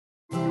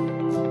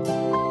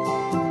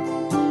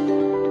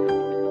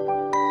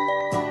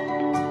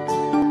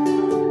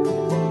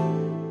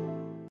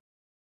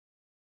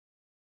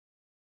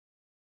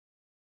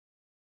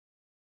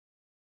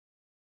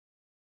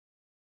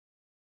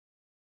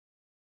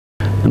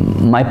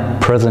My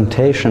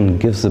presentation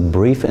gives a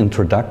brief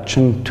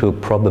introduction to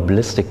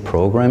probabilistic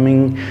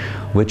programming,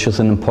 which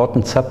is an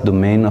important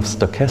subdomain of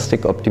stochastic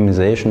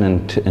optimization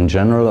and in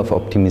general of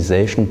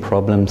optimization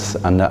problems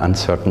under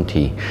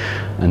uncertainty.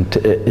 And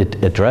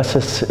it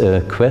addresses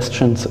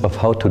questions of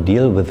how to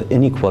deal with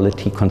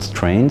inequality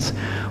constraints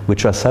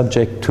which are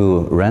subject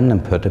to random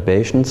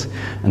perturbations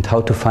and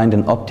how to find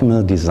an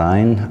optimal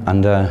design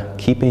under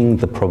keeping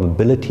the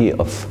probability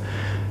of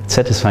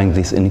satisfying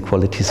these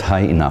inequalities high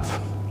enough.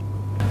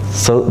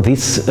 So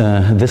this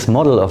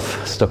model of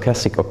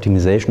stochastic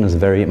optimization is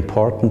very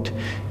important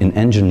in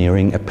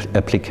engineering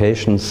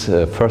applications,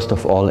 first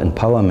of all in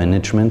power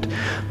management,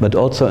 but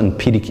also in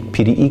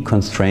PDE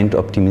constraint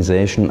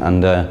optimization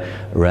under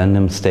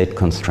random state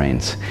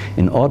constraints.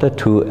 In order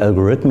to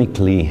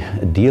algorithmically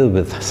deal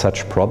with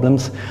such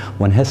problems,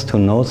 one has to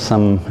know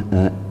some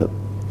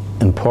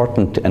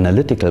important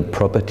analytical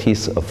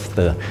properties of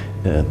the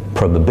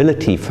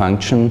probability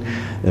function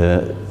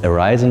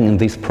arising in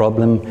these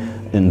problems,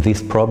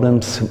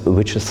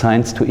 which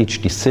assigns to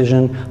each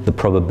decision the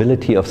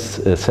probability of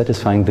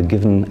satisfying the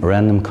given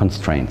random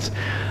constraints.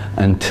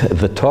 And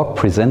the talk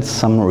presents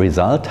some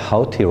result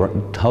how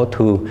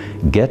to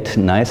get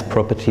nice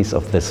properties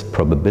of this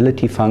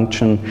probability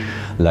function,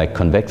 like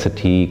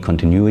convexity,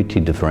 continuity,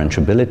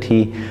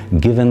 differentiability,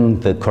 given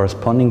the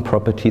corresponding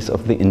properties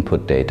of the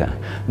input data.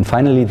 And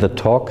finally, the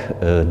talk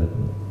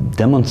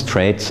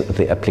demonstrates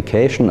the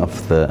application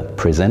of the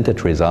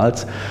presented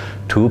results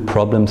to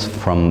problems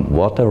from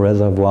water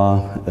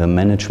reservoir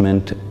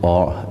management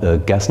or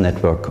gas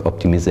network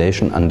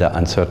optimization under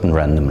uncertain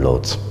random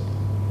loads.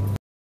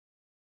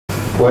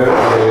 Well,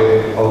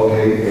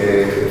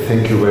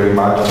 thank you very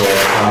much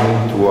for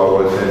coming to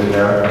our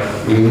seminar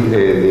in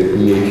the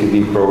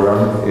PhD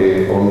program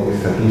on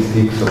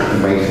statistics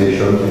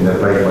optimization in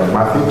applied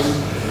mathematics.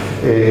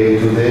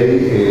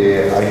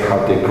 Today I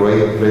have the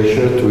great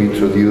pleasure to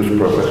introduce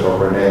Professor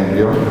René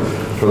Henrion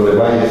from the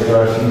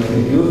Weierstrass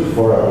Institute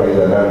for Applied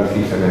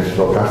Analysis and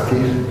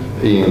Stochastics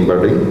in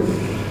Berlin.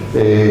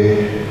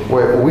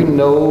 Well, we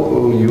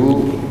know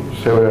you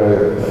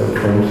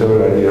from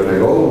several years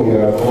ago. We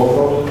are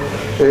co-authors.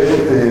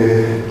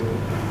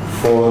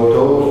 For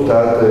those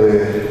that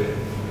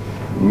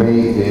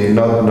may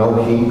not know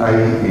him, I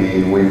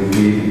will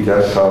give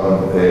just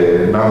some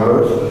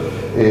numbers.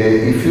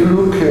 If you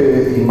look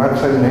in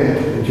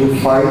MathSciNet, you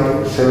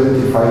find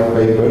 75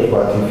 papers,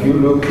 but if you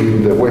look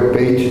in the web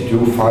page,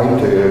 you find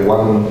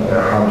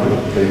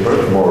 100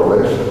 papers, more or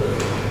less,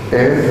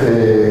 and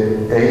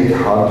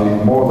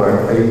more than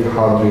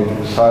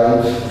 800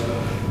 sites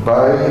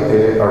by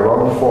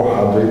around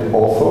 400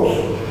 authors.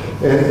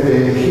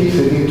 And he's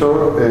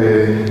editor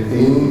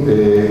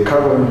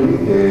currently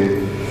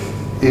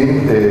in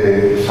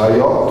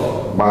SciOpt,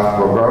 math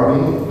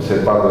programming,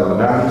 septiembre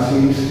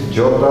analysis,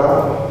 JOTA,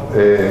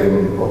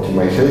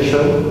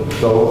 optimization,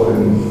 so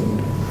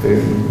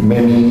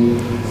many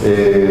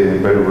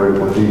very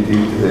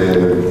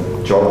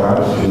reputed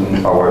journals in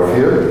our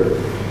field.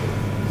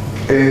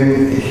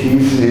 And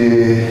his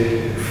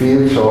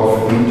fields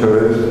of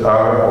interest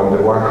are, on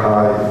the one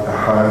hand,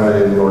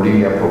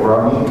 nonlinear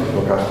programming,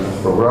 stochastic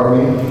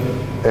programming,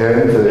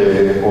 and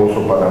also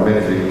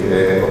parametric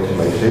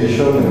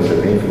optimization and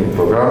semi-infinite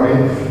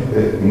programming,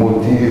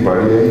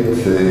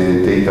 multivariate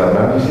data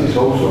analysis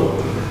also.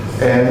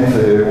 And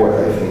well, I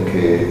think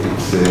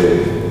it's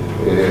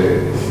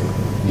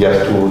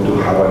just to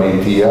have an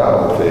idea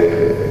of the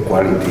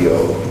quality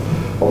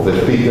of the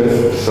speakers.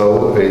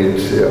 So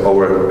it's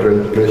our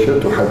great pleasure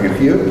to have you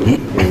here,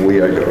 and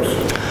we are yours.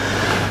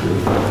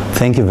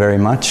 Thank you very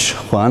much,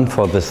 Juan,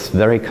 for this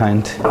very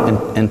kind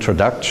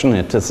introduction.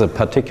 It is a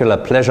particular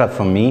pleasure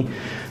for me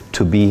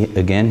to be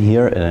again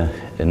here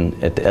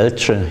at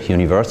Elche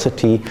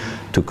University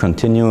to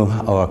continue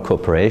our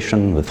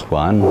cooperation with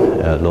Juan,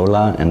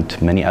 Lola,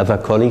 and many other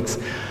colleagues,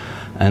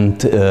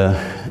 and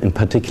in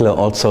particular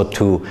also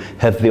to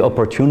have the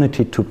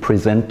opportunity to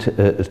present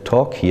a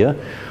talk here,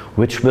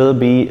 which will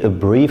be a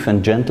brief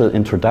and gentle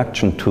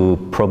introduction to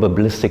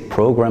probabilistic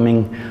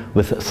programming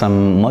with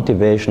some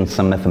motivation,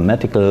 some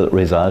mathematical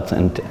results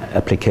and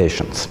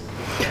applications.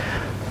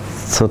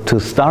 So to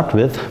start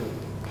with,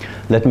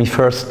 let me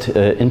first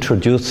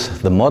introduce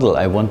the model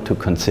I want to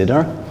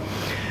consider.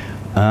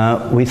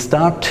 We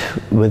start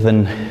with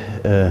a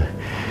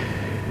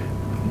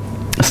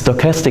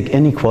stochastic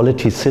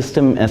inequality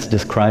system as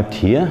described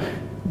here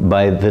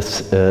by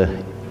this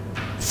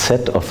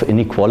set of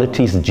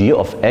inequalities g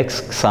of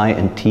x, psi,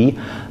 and t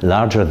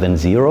larger than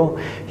 0.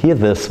 Here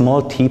the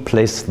small t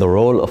plays the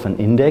role of an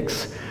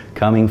index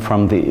coming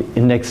from the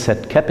index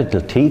set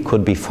capital T,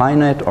 could be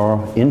finite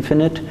or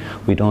infinite.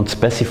 We don't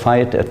specify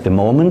it at the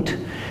moment.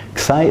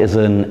 Psi is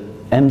an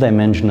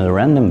m-dimensional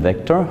random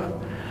vector,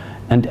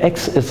 and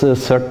x is a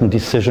certain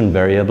decision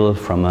variable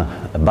from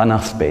a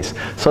Banach space.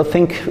 So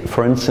think,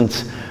 for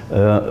instance,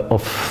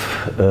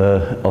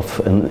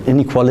 of an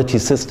inequality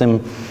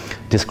system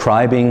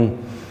describing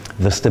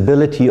the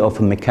stability of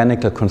a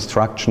mechanical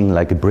construction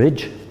like a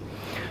bridge.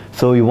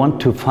 So you want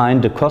to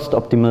find the cost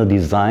optimal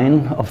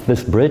design of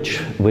this bridge,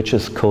 which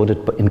is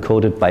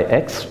encoded by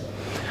X.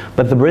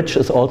 But the bridge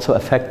is also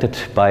affected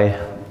by,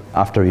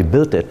 after you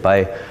build it,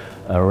 by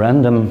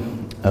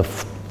random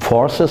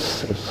forces.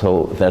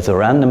 So there's a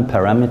random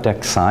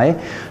parameter psi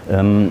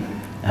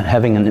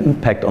having an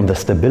impact on the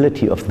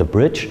stability of the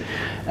bridge.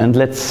 And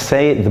let's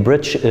say the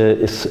bridge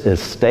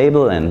is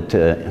stable and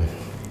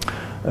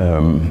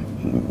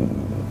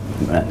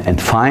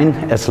fine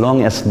as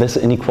long as this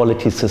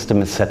inequality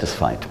system is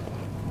satisfied.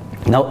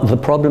 Now the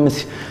problem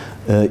is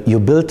you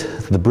build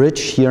the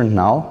bridge here and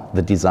now,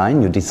 the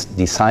design, you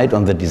decide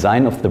on the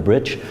design of the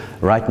bridge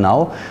right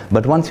now,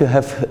 but once you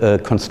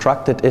have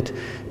constructed it,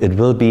 it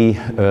will be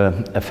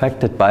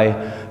affected by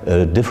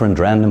different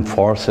random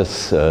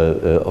forces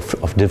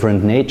of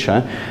different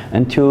nature,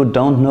 and you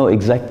don't know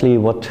exactly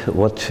what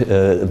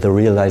the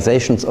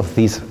realizations of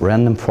these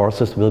random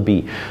forces will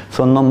be.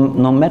 So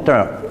no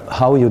matter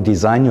how you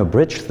design your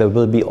bridge, there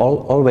will be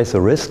always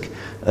a risk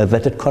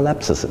that it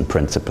collapses in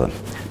principle,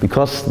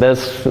 because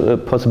there's a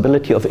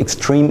possibility of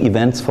extreme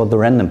events for the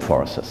random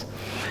forces.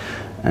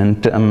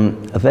 And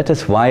that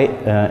is why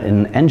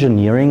in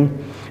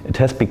engineering it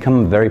has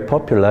become very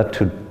popular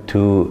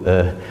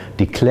to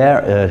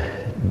declare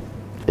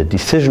a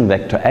decision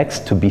vector X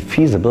to be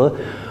feasible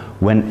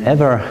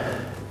whenever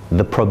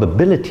the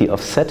probability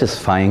of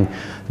satisfying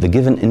the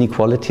given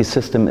inequality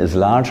system is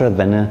larger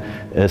than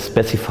a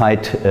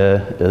specified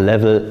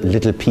level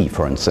little p,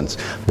 for instance.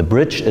 The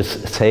bridge is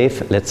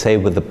safe, let's say,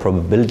 with the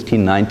probability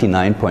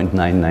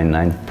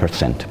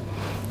 99.999%.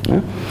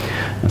 Yeah?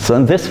 So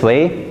in this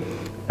way,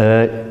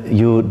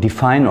 you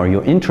define or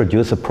you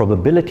introduce a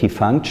probability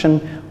function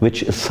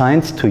which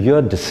assigns to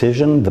your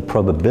decision the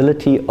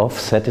probability of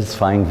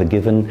satisfying the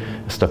given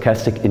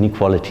stochastic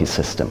inequality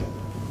system.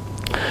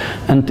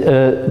 And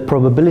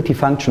probability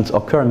functions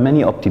occur in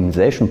many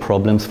optimization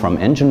problems from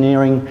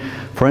engineering,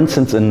 for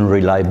instance in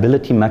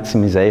reliability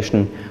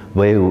maximization,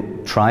 where you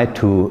try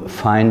to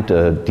find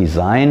a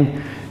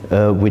design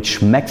which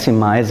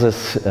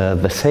maximizes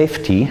the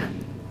safety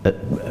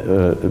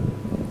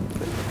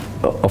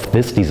of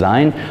this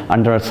design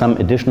under some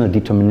additional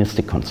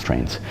deterministic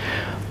constraints.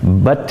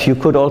 But you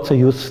could also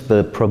use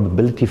the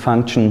probability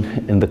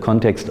function in the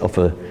context of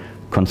a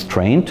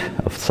constraint,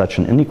 of such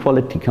an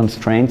inequality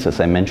constraint, as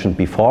I mentioned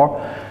before,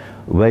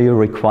 where you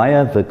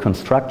require the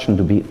construction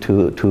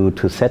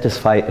to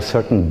satisfy a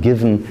certain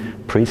given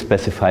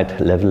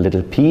pre-specified level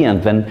little p,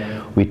 and then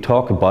we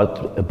talk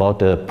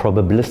about a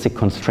probabilistic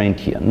constraint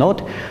here.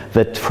 Note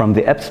that from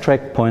the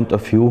abstract point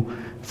of view,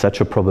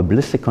 such a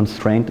probabilistic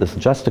constraint is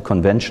just a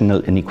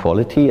conventional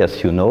inequality,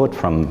 as you know it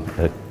from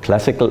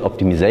classical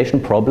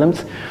optimization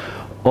problems.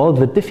 All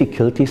the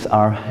difficulties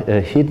are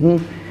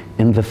hidden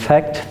in the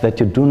fact that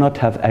you do not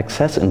have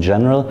access in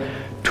general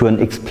to an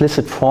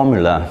explicit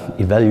formula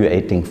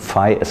evaluating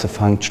phi as a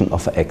function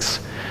of x.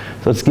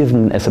 So it's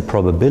given as a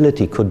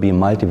probability, could be a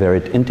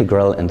multivariate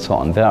integral and so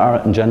on. There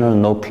are in general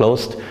no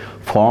closed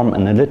form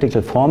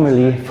analytical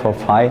formulae for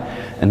phi,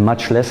 and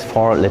much less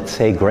for, let's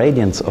say,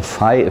 gradients of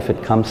phi if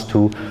it comes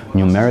to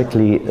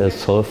numerically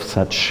solve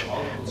such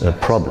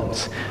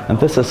problems. And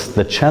this is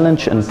the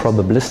challenge in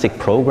probabilistic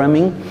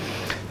programming,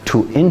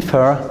 to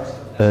infer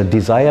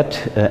desired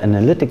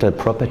analytical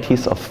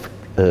properties of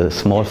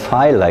small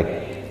phi,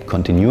 like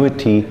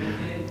continuity,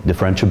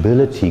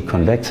 differentiability,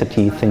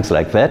 convexity, things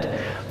like that,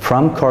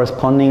 from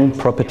corresponding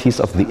properties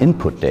of the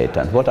input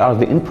data. And what are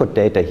the input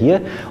data here?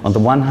 On the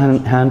one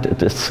hand,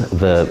 it is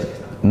the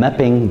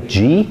mapping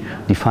G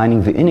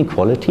defining the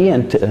inequality,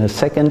 and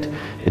second,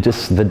 it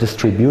is the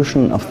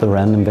distribution of the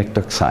random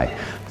vector psi.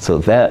 So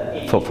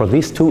there, for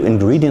these two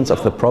ingredients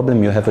of the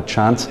problem, you have a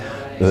chance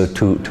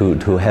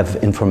to have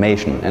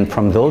information, and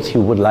from those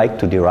you would like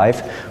to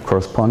derive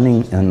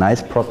corresponding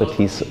nice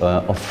properties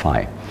of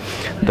phi.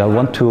 And I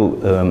want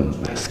to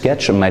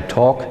sketch in my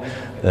talk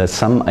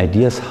some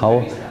ideas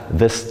how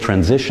this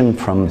transition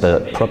from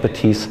the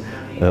properties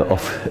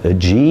of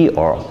G,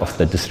 or of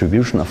the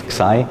distribution of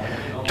psi,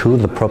 to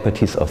the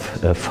properties of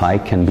phi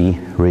can be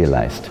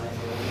realized.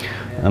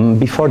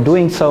 Before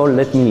doing so,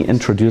 let me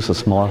introduce a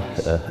small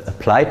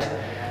applied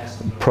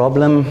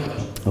problem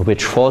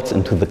which falls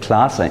into the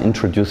class I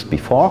introduced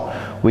before.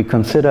 We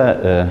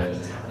consider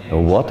a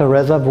water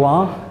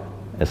reservoir,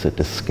 as it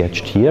is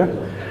sketched here,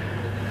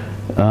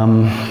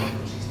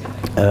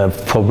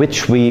 to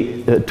which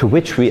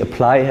we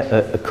apply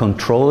a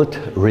controlled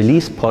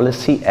release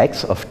policy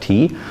x of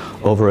t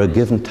over a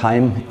given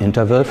time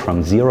interval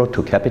from 0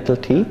 to capital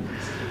T,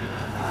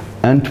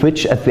 and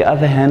which at the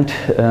other hand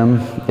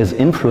is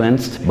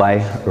influenced by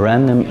a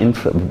random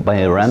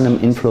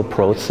inflow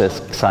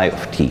process psi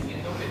of t.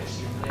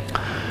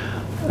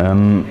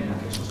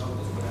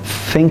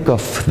 Think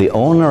of the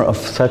owner of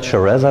such a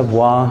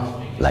reservoir,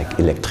 like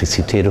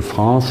Électricité de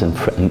France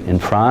in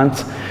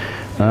France,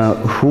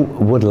 who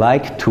would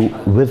like to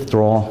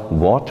withdraw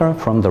water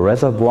from the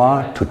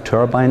reservoir to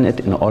turbine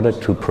it in order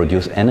to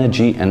produce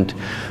energy and,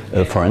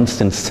 for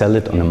instance, sell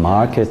it on a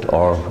market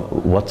or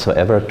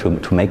whatsoever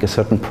to make a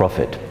certain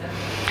profit.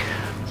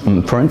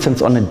 For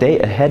instance, on a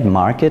day-ahead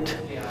market,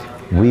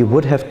 we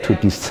would have to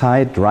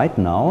decide right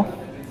now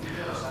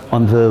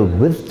on the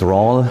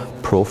withdrawal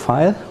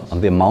profile,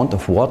 on the amount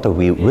of water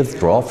we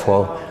withdraw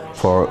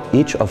for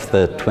each of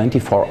the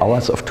 24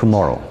 hours of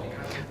tomorrow.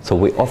 So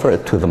we offer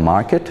it to the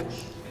market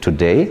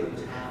today,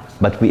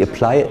 but we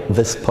apply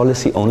this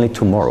policy only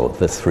tomorrow,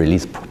 this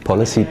release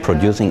policy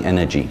producing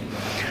energy.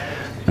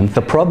 And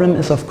the problem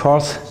is, of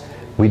course,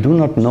 we do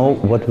not know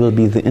what will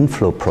be the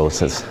inflow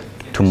process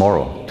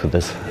tomorrow to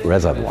this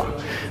reservoir.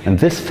 And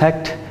this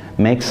fact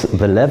makes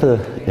the level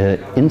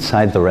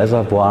inside the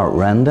reservoir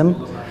random,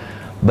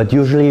 but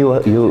usually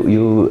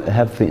you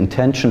have the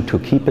intention to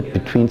keep it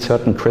between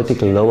certain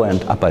critical lower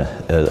and upper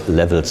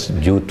levels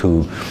due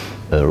to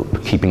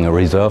keeping a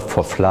reserve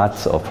for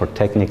floods or for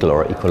technical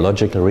or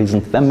ecological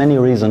reasons. There are many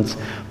reasons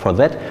for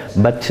that,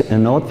 but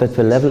note that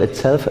the level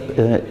itself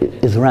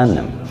is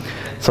random.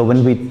 So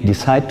when we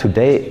decide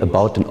today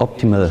about an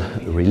optimal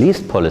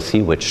release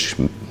policy, which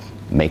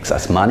makes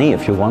us money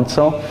if you want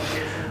so,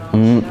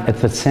 at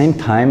the same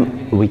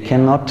time we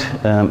cannot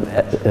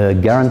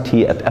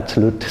guarantee at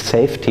absolute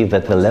safety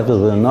that the level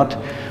will not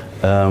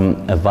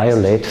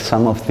violate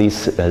some of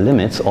these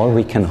limits. All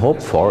we can hope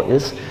for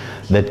is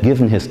that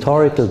given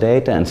historical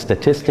data and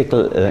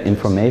statistical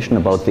information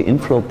about the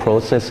inflow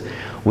process,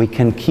 we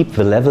can keep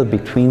the level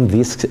between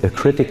these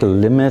critical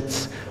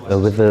limits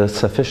with a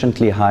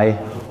sufficiently high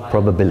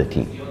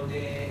probability.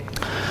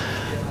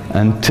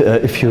 And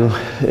if you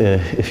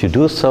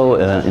do so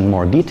in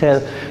more detail,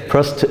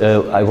 first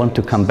I want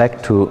to come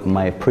back to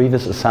my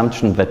previous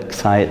assumption that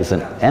psi is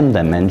an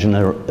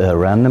n-dimensional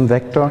random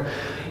vector.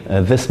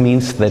 This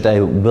means that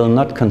I will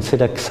not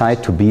consider psi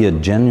to be a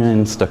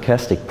genuine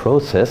stochastic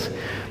process,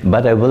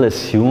 but I will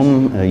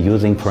assume,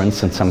 using for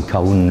instance some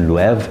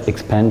Kahn-Loewe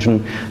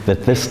expansion,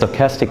 that this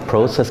stochastic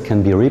process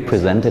can be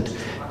represented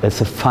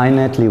as a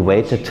finitely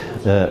weighted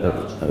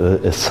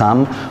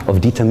sum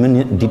of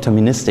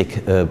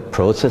deterministic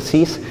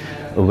processes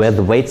where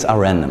the weights are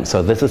random.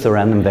 So this is a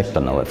random vector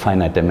now, a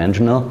finite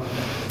dimensional.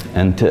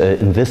 And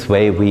in this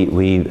way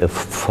we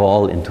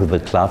fall into the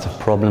class of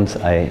problems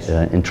I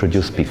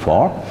introduced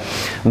before.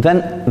 And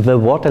then the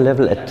water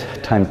level at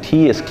time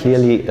t is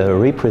clearly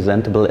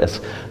representable as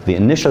the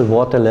initial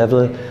water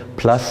level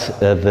plus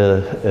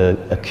the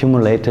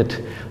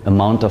accumulated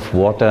amount of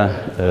water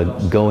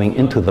going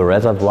into the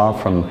reservoir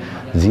from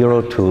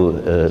 0 to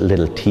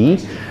little t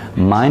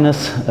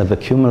minus the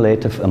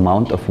cumulative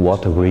amount of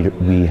water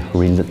we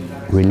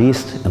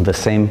released in the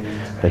same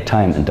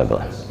time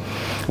interval.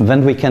 And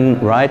then we can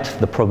write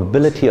the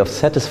probability of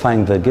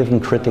satisfying the given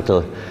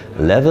critical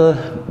level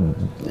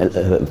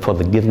for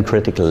the given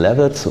critical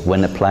levels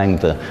when applying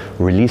the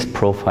release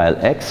profile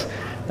x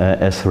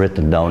as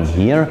written down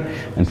here,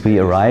 and we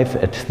arrive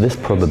at this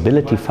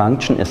probability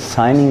function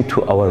assigning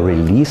to our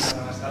release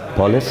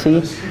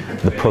policy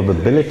the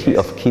probability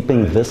of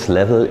keeping this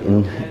level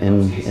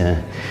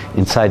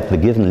inside the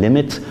given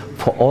limits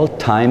for all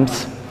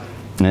times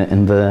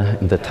in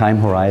the time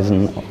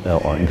horizon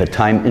or in the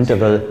time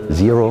interval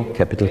 0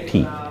 capital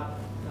T.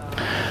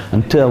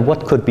 And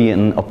what could be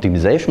an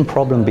optimization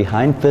problem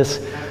behind this?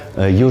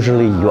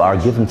 Usually you are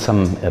given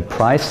some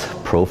price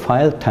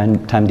profile,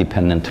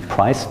 time-dependent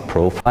price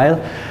profile.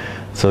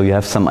 So you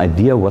have some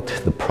idea what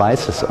the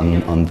prices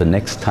on the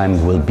next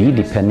time will be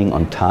depending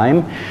on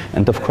time.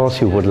 And of course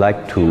you would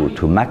like to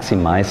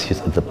maximize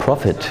the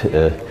profit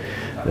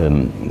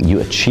you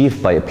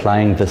achieve by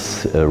applying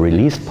this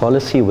release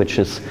policy, which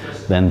is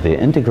then the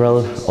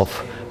integral of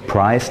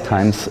price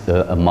times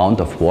amount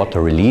of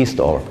water released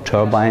or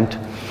turbined,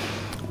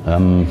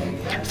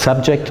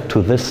 subject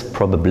to this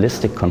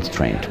probabilistic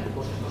constraint.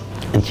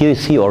 And here you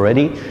see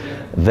already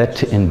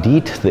that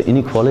indeed the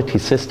inequality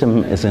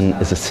system is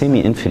a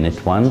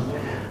semi-infinite one,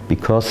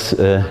 because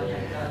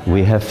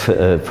we have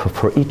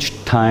for each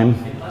time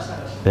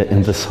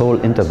in this whole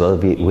interval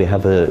we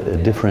have a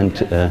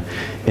different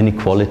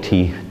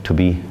inequality to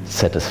be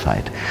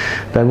satisfied.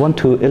 But I want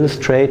to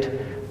illustrate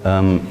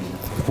the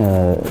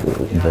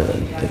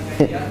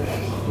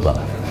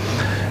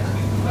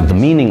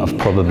meaning of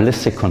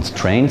probabilistic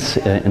constraints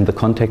in the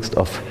context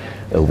of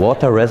a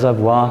water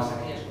reservoir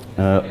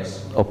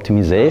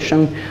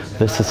optimization.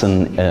 This is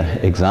an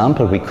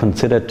example we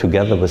considered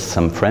together with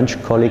some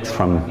French colleagues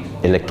from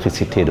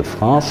Électricité de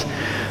France.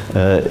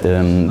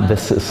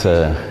 This is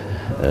a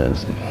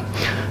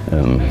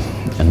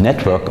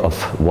network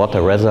of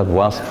water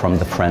reservoirs from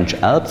the French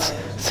Alps,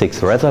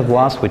 6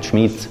 reservoirs, which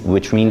means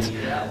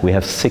we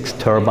have 6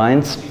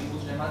 turbines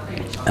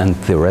and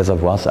the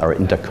reservoirs are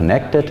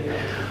interconnected.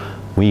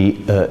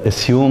 We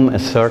assume a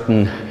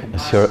certain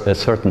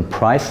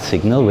price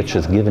signal, which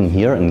is given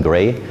here in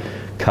gray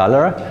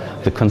color.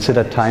 The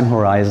considered time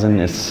horizon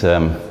is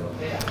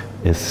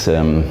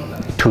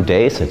 2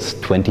 days. It's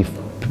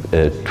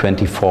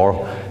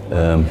 24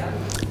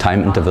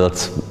 time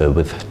intervals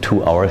with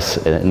 2 hours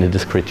in a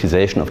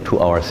discretization of 2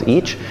 hours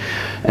each.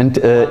 And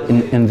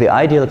in the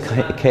ideal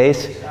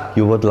case,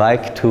 you would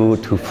like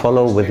to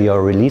follow with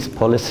your release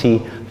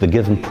policy the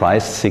given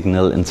price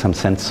signal in some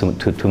sense to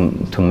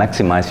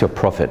maximize your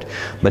profit.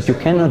 But you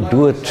cannot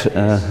do it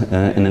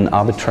in an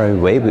arbitrary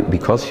way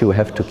because you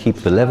have to keep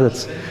the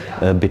levels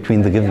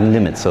between the given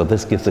limits. So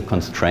this gives a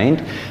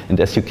constraint, and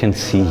as you can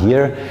see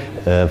here,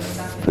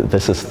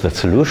 this is the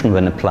solution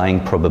when applying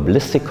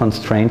probabilistic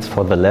constraints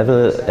for the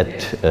level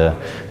at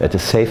a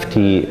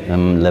safety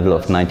level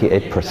of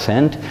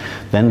 98%.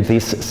 Then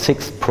these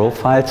 6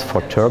 profiles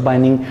for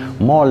turbining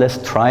more or less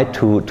try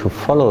to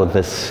follow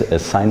this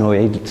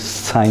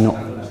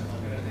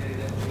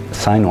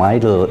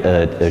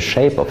sinusoidal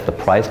shape of the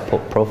price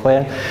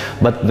profile,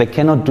 but they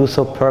cannot do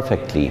so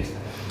perfectly.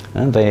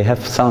 They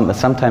have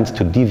sometimes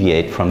to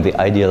deviate from the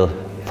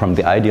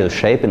ideal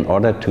shape in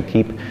order to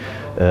keep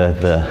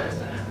the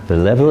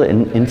level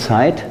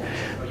inside.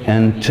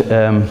 And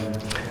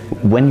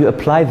when you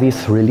apply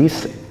these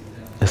release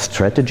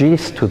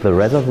strategies to the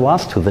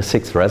reservoirs, to the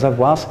 6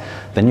 reservoirs,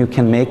 then you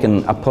can make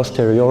an a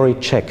posteriori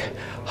check.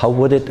 How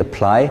would it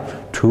apply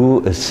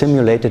to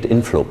simulated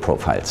inflow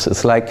profiles?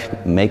 It's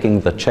like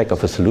making the check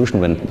of a solution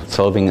when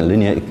solving a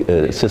linear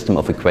system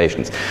of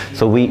equations.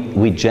 So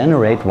we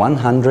generate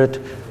 100,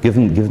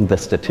 given the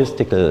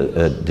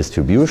statistical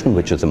distribution,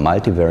 which is a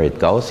multivariate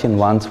Gaussian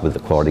ones with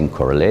according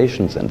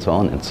correlations and so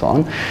on and so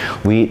on.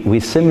 We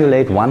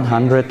simulate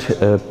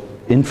 100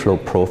 inflow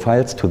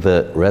profiles to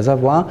the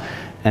reservoir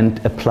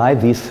and apply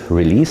these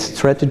release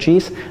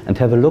strategies and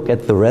have a look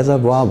at the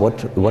reservoir,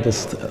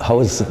 how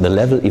is the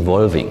level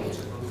evolving.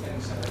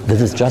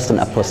 This is just an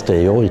a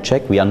posteriori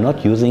check. We are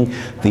not using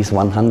these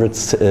 100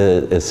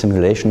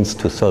 simulations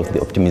to solve the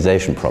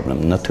optimization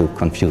problem, not to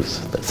confuse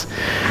this.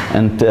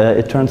 And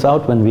it turns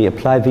out when we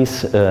apply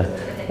these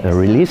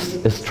release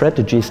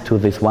strategies to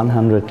these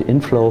 100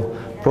 inflow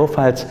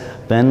profiles,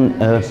 then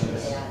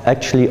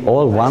actually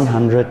all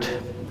 100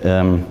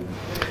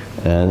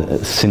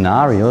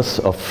 scenarios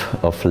of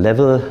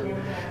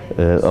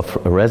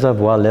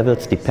reservoir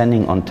levels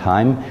depending on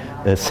time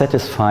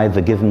satisfy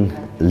the given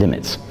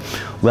limits.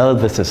 Well,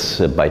 this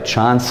is by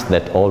chance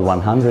that all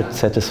 100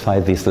 satisfy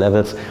these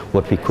levels.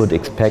 What we could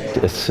expect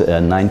is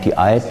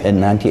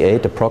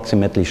 98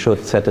 approximately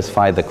should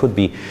satisfy. There could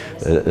be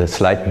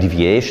slight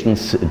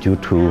deviations due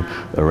to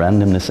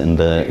randomness in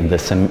the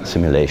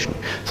simulation.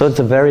 So it's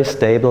a very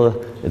stable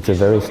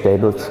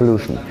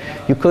solution.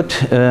 You could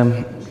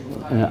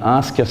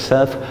ask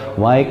yourself,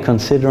 why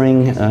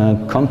considering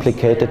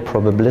complicated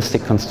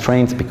probabilistic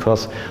constraints,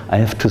 because I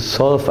have to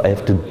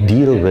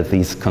deal with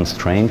these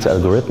constraints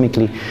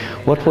algorithmically.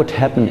 What would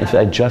happen if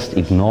I just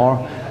ignore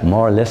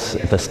more or less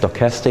the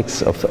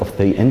stochastics of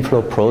the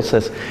inflow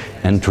process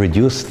and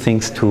reduce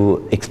things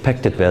to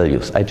expected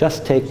values? I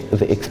just take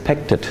the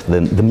expected,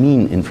 the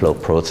mean inflow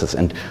process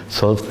and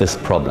solve this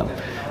problem.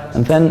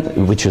 And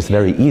then, which is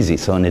very easy,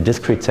 so in a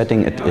discrete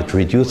setting it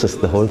reduces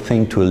the whole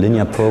thing to a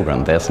linear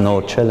program. There's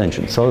no challenge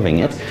in solving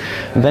it.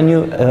 And then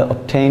you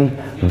obtain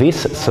these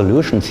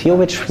solutions here,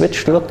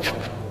 which look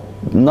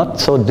not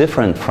so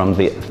different from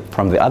the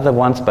other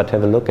ones, but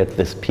have a look at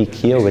this peak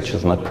here, which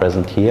is not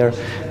present here.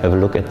 Have a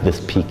look at this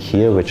peak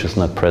here, which is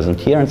not present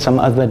here, and some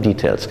other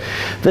details.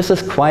 This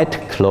is quite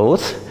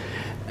close,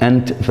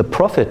 and the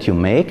profit you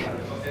make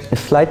is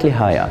slightly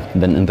higher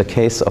than in the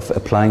case of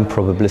applying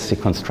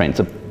probabilistic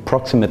constraints.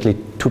 Approximately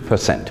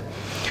 2%,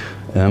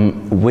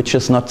 which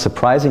is not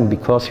surprising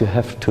because you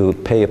have to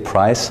pay a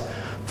price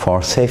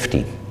for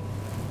safety.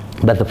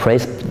 But the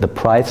price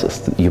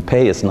you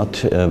pay is not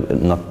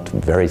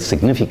very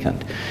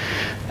significant.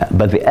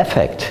 But the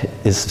effect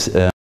is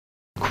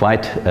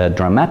quite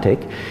dramatic.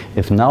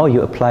 If now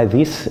you apply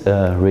these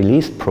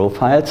release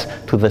profiles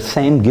to the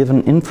same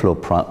given inflow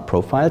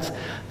profiles,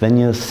 then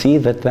you see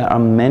that there are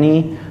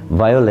many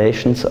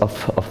violations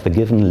of the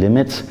given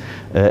limits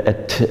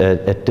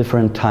at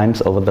different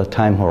times over the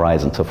time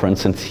horizon. So for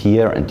instance,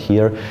 here and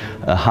here,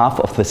 half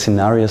of the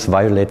scenarios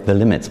violate the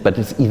limits. But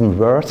it's even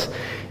worse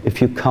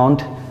if you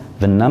count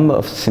the number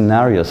of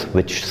scenarios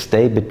which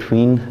stay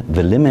between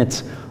the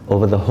limits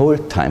over the whole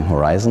time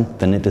horizon,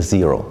 then it is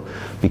 0.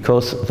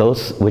 Because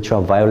those which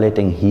are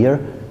violating here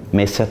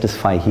may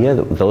satisfy here,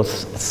 those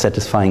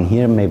satisfying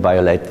here may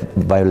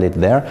violate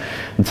there.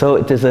 And so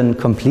it is a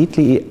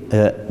completely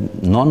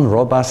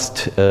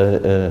non-robust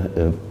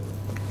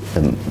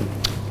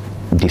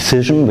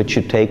decision which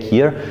you take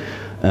here,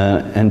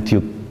 and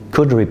you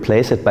could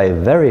replace it by a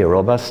very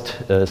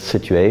robust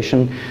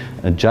situation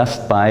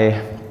just by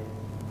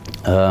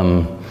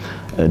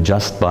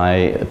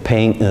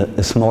paying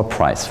a small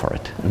price for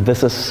it.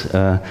 This is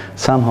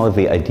somehow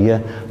the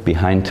idea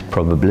behind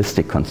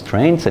probabilistic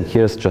constraints, and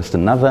here's just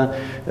another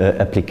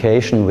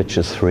application which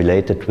is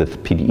related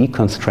with PDE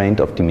constraint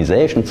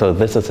optimization. So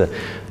this is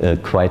a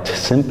quite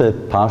simple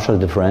partial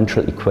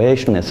differential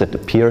equation as it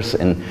appears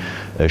in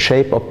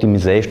shape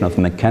optimization of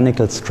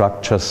mechanical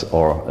structures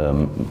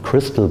or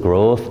crystal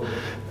growth.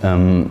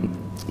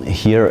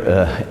 here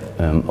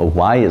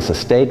y is a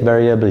state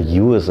variable,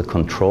 u is a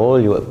control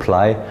you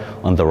apply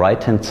on the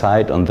right-hand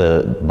side on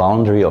the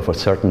boundary of a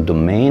certain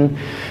domain.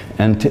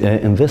 And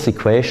in this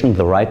equation,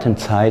 the right-hand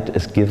side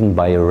is given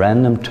by a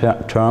random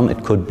term.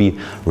 It could be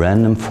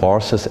random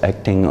forces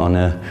acting on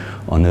a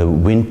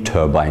wind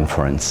turbine,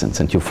 for instance.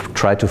 And you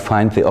try to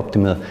find the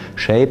optimal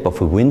shape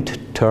of a wind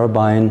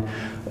turbine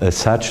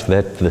such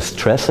that the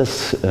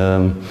stresses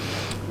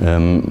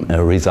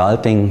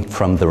resulting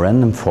from the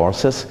random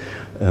forces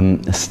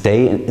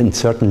stay in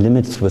certain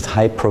limits with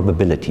high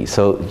probability.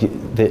 So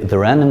the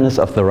randomness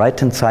of the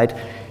right-hand side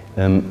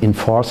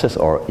enforces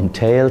or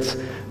entails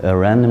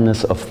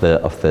randomness of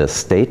the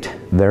state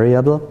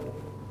variable.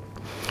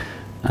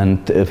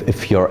 And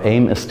if your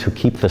aim is to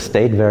keep the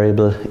state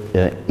variable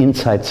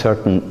inside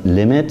certain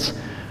limits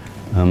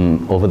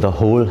over the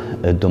whole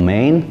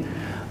domain,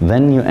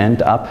 then you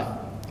end up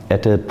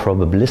at a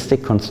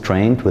probabilistic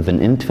constraint with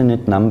an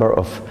infinite number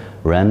of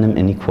random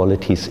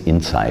inequalities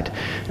inside.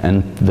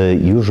 And the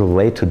usual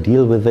way to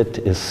deal with it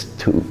is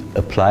to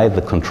apply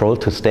the control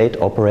to state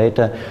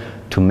operator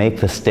to make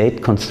the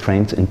state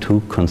constraints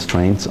into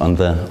constraints on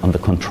the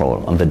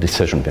control, on the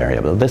decision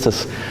variable. This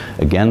is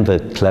again the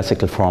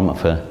classical form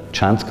of a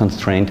chance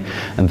constraint,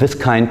 and this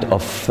kind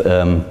of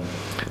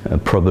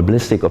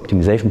probabilistic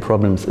optimization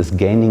problems is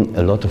gaining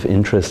a lot of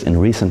interest in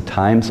recent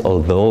times,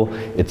 although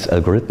its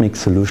algorithmic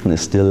solution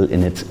is still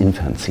in its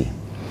infancy.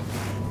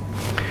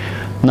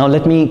 Now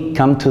let me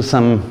come to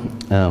some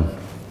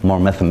more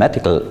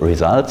mathematical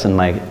results in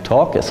my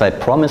talk. As I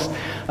promised,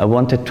 I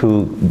wanted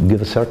to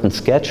give a certain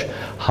sketch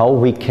how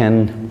we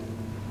can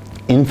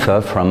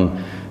infer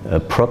from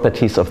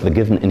properties of the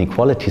given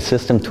inequality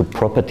system to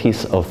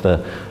properties of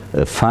the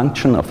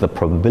function, of the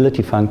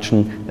probability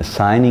function,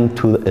 assigning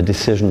to a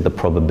decision the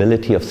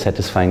probability of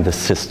satisfying the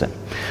system.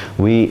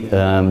 We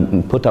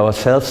put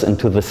ourselves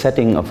into the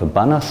setting of a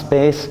Banach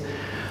space,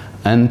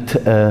 and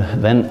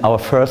then our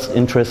first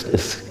interest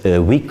is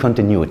weak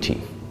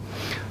continuity.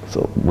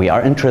 So we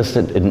are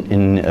interested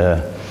in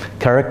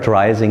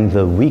characterizing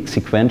the weak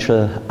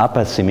sequential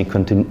upper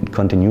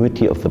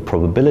semi-continuity of the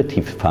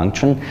probability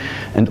function,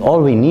 and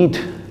all we need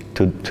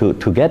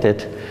to get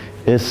it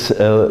is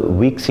a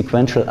weak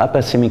sequential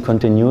upper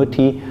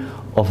semi-continuity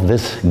of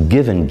this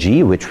given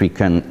G, which we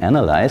can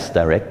analyze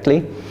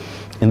directly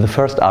in the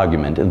first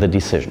argument, in the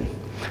decision.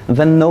 And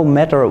then no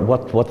matter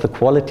what the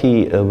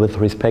quality with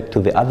respect to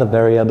the other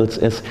variables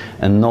is,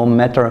 and no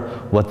matter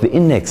what the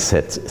index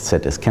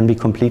set is, can be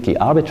completely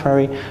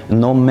arbitrary, and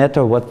no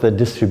matter what the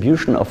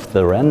distribution of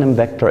the random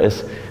vector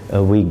is,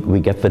 we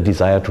get the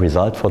desired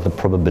result for the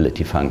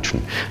probability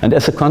function. And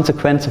as a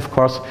consequence, of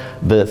course,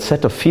 the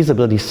set of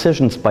feasible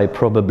decisions by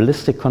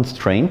probabilistic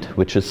constraint,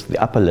 which is the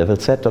upper level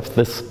set of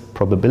this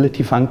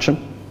probability function,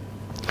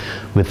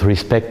 with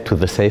respect to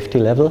the safety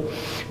level,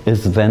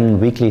 is then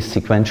weakly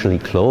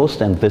sequentially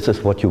closed, and this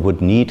is what you would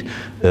need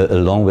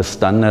along with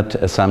standard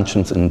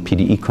assumptions in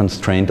PDE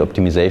constraint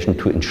optimization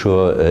to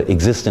ensure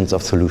existence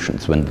of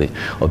solutions when the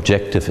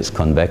objective is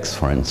convex,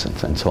 for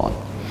instance, and so on.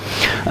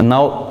 And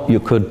now you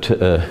could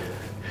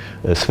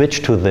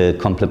switch to the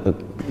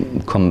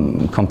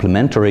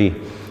complementary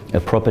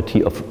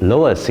property of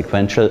lower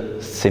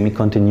sequential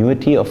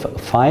semi-continuity of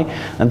phi,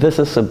 and this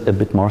is a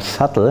bit more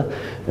subtle.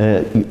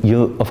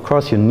 Of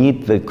course, you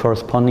need the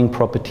corresponding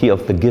property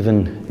of the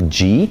given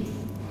G,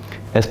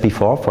 as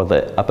before for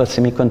the upper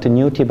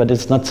semi-continuity, but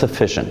it's not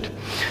sufficient.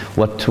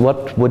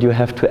 What would you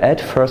have to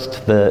add?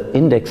 First, the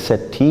index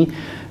set T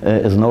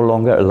is no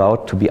longer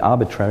allowed to be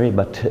arbitrary,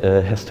 but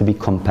has to be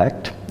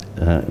compact,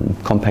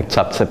 compact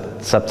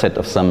subset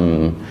of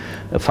some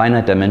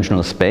finite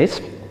dimensional space.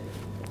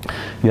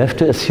 You have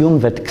to assume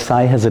that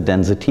Xi has a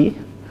density.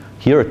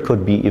 Here it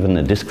could be even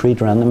a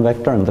discrete random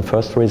vector in the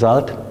first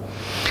result.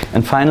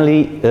 And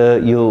finally,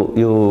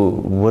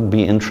 you would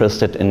be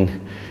interested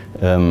in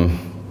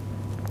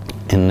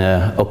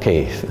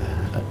okay,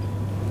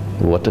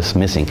 what is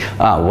missing?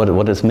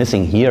 What is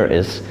missing here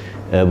is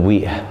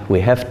we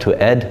have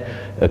to add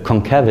a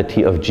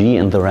concavity of G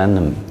in the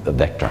random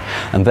vector.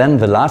 And then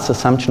the last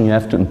assumption you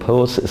have to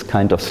impose is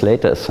kind of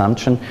Slater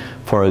assumption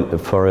for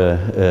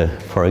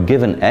a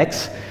given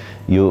X.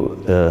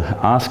 You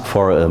ask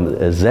for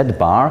a Z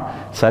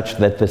bar such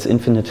that this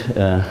infinite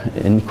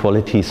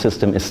inequality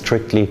system is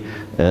strictly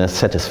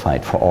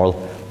satisfied for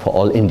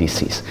all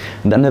indices.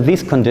 And under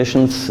these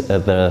conditions,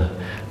 the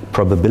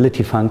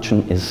probability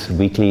function is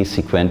weakly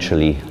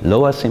sequentially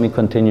lower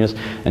semi-continuous,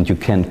 and you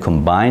can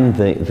combine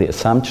the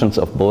assumptions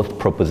of both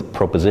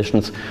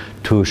propositions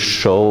to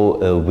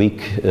show a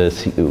weak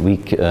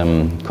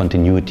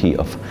continuity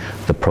of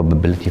the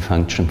probability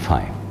function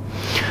phi.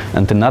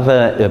 And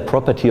another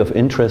property of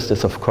interest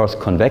is, of course,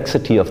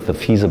 convexity of the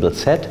feasible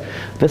set.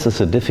 This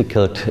is a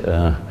difficult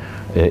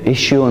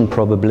issue in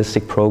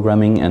probabilistic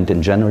programming, and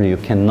in general you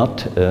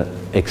cannot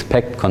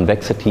expect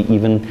convexity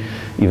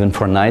even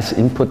for nice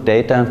input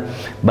data.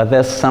 But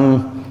there's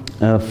some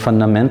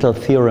fundamental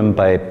theorem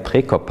by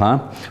Prekoppa,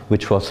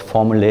 which was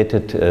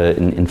formulated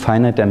in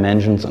finite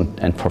dimensions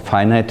and for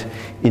finite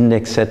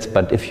index sets,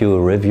 but if you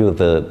review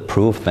the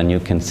proof, then you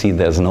can see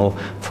there's no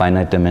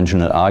finite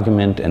dimensional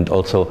argument, and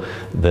also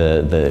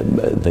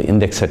the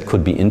index set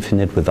could be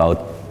infinite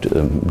without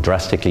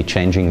drastically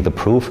changing the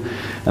proof.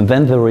 And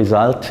then the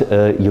result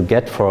you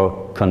get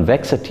for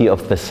convexity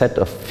of the set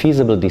of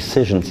feasible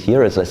decisions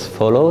here is as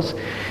follows.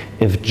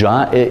 If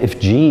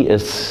G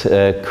is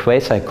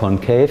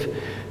quasi-concave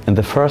in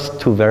the first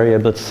two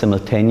variables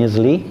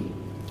simultaneously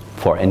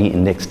for any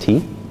index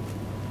t,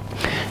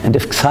 and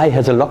if psi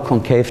has a log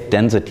concave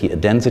density, a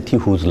density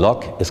whose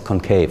log is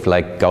concave,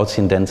 like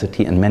Gaussian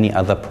density and many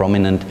other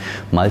prominent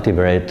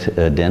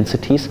multivariate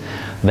densities,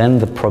 then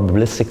the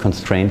probabilistic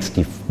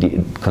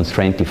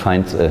constraint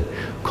defines a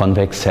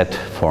convex set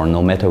for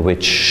no matter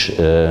which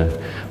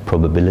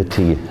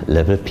probability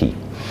level p.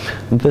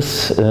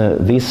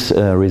 These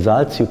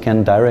results you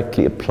can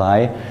directly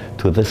apply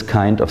to this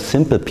kind of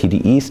simple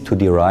PDEs to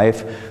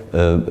derive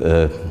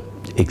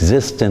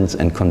existence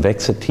and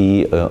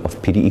convexity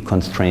of PDE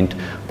constraint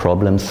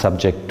problems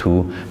subject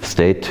to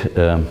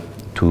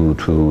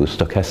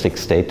stochastic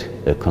state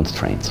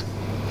constraints.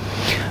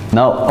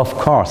 Now, of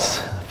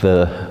course,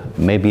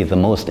 maybe the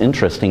most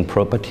interesting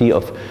property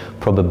of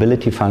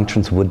probability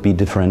functions would be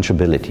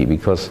differentiability,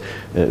 because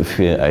if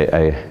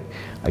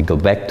I go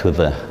back to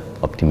the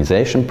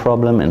optimization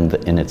problem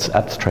in its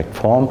abstract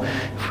form,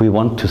 if we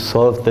want to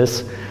solve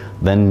this,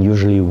 then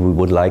usually we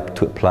would like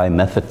to apply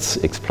methods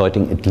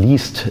exploiting at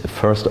least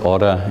first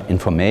order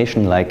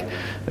information, like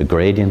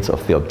gradients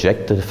of the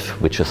objective,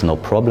 which is no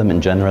problem in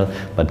general,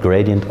 but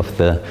gradient of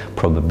the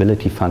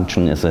probability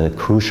function is a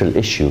crucial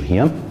issue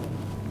here.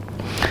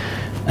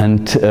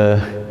 And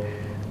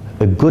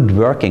a good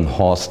working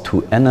horse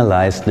to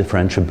analyze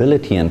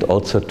differentiability and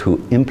also to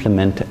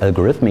implement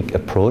algorithmic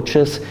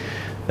approaches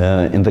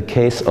in the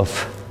case of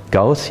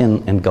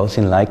Gaussian and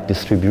Gaussian-like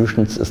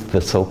distributions is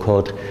the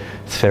so-called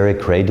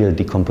spheric radial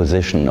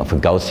decomposition of a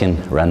Gaussian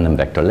random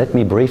vector. Let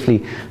me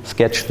briefly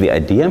sketch the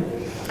idea.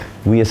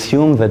 We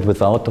assume that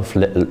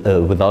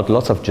without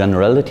loss of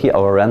generality,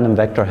 our random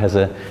vector has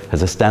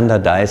a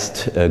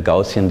standardized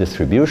Gaussian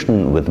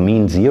distribution with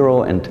mean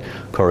 0 and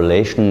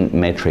correlation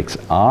matrix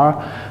R,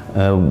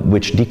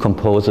 which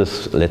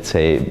decomposes, let's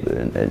say,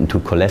 into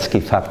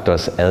Cholesky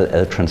factors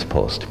L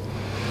transposed.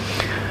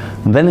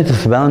 Then it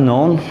is well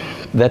known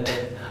that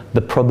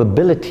the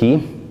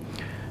probability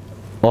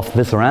of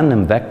this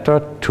random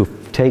vector to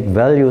take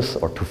values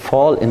or to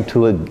fall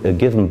into a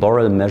given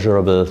Borel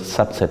measurable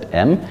subset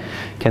M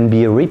can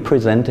be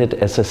represented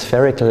as a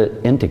spherical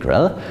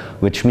integral,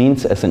 which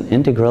means as an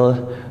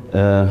integral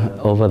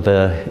over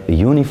the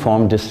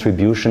uniform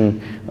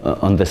distribution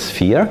on the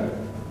sphere.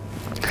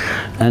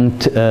 And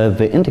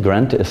the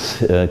integrand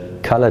is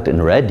colored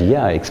in red here.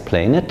 I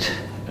explain it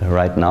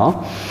right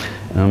now.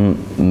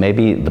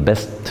 Maybe the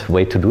best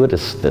way to do it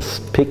is this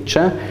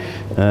picture.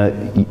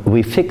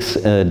 We fix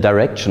a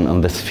direction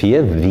on the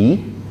sphere,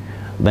 V,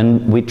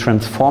 then we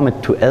transform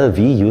it to LV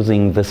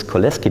using this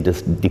Cholesky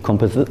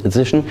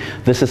decomposition.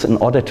 This is in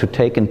order to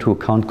take into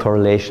account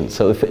correlation.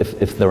 So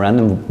if the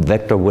random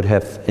vector would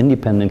have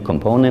independent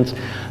components,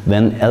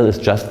 then L is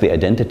just the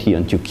identity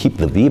and you keep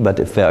the V, but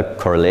if there are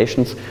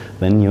correlations,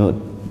 then you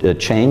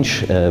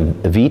change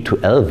V to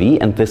LV,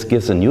 and this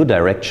gives a new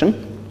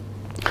direction.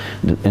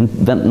 And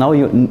then now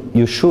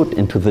you shoot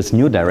into this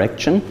new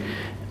direction,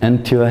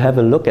 and you have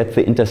a look at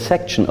the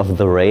intersection of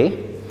the ray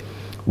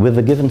with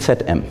a given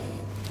set M,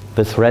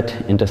 this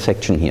red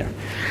intersection here.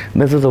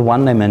 This is a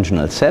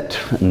one-dimensional set.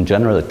 In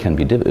general, it can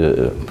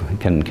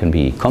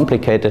be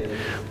complicated,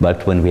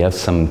 but when we have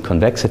some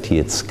convexity,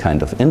 it's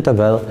kind of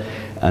interval.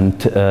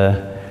 And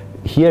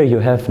here you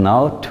have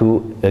now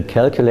to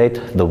calculate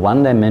the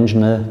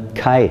one-dimensional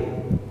chi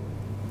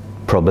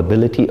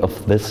probability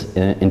of this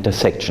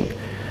intersection.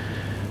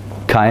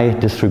 Chi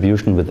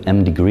distribution with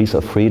m degrees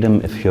of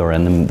freedom if your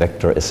random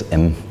vector is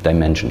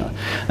m-dimensional.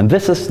 And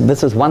this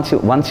is once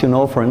you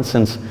know, for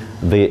instance,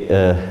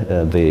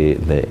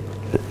 the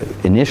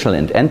initial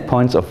and end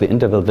points of the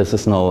interval, this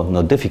is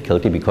no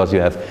difficulty, because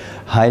you have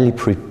highly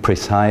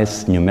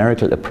precise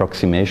numerical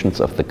approximations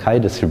of the chi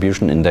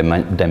distribution in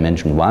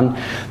dimension 1.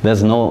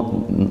 There's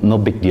no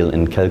big deal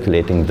in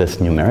calculating this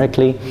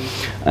numerically.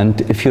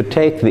 And if you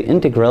take the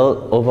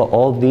integral over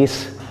all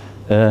these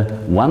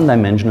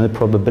one-dimensional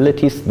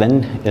probabilities,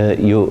 then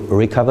you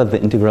recover the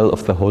integral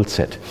of the whole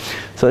set.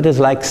 So it is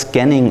like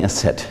scanning a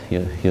set.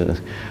 You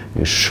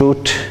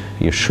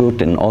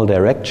shoot in all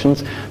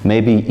directions.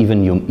 Maybe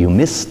even you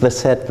miss the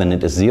set, then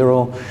it is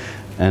 0,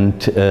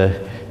 and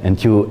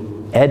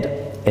you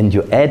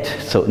add.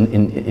 So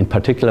in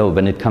particular,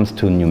 when it comes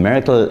to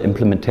numerical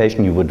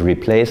implementation, you would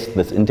replace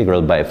this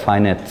integral by a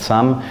finite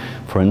sum,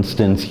 for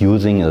instance,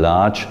 using a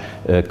large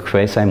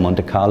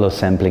quasi-Monte Carlo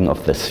sampling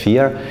of the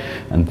sphere,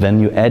 and then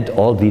you add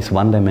all these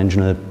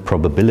one-dimensional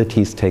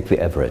probabilities, take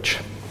the average.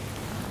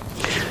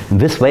 In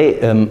this way,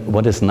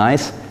 what is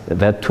nice,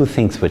 there are two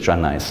things which are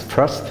nice.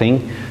 First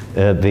thing,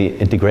 the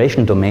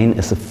integration domain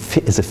is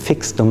a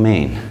fixed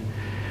domain.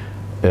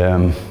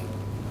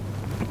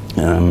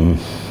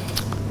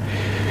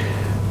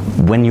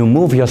 when you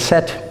move your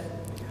set,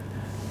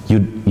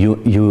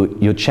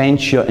 you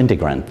change your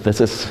integrand.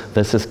 This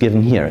is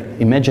given here.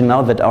 Imagine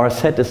now that our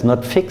set is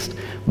not fixed,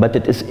 but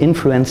it is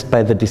influenced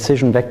by the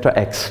decision vector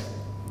x.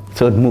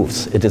 So it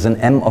moves. It is an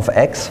m of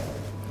x,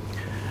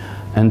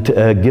 and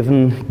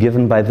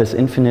given by this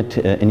infinite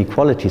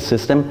inequality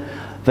system,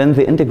 then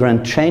the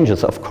integrand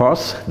changes. Of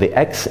course, the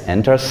x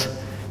enters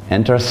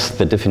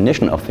the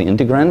definition of the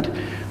integrand,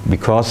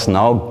 because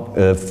now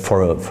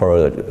for a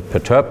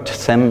perturbed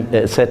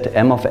set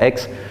m of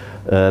x,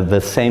 the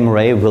same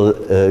ray will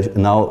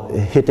now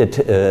hit it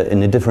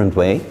in a different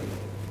way.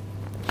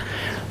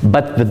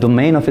 But the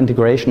domain of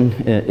integration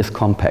is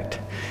compact.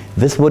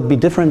 This would be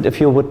different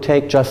if you would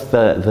take just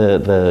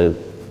the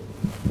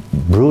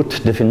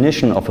brute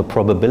definition of a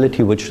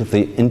probability, which is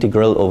the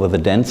integral over the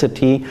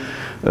density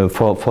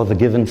for the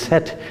given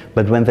set.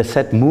 But when the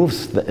set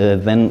moves,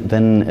 then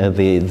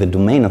the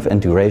domain of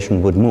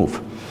integration would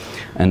move.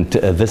 And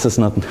this is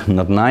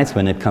not nice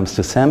when it comes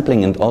to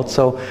sampling, and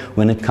also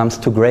when it comes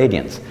to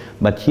gradients.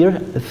 But here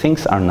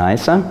things are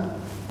nicer,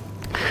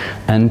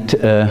 and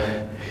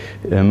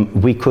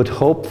we could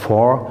hope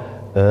for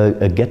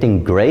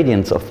getting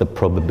gradients of the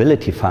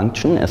probability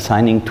function,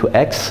 assigning to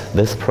x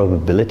this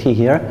probability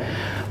here,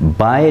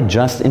 by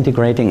just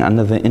integrating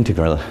under the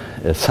integral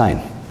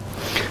sign.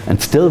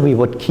 And still we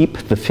would keep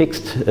the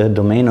fixed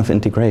domain of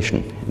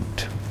integration.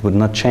 It would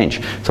not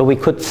change. So we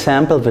could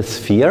sample the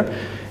sphere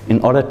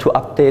in order to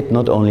update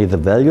not only the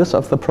values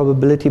of the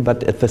probability,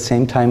 but at the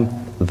same time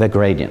the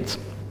gradients.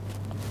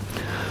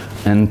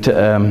 And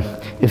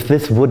if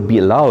this would be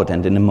allowed,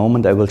 and in a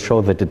moment I will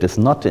show that it is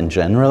not in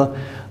general,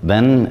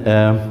 then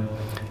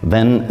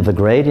the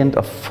gradient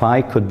of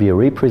phi could be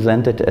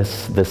represented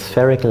as the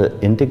spherical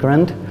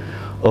integrand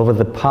over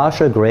the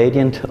partial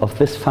gradient of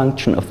this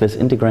function, of this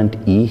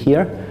integrand e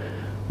here,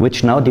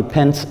 which now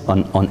depends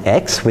on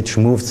x, which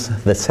moves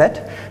the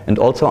set, and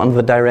also on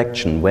the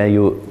direction where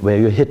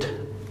you hit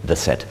the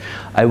set.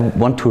 I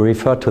want to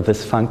refer to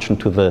this function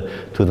to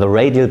the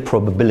radial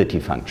probability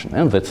function.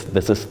 And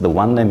this is the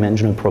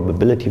one-dimensional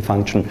probability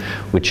function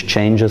which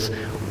changes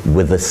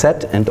with the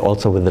set and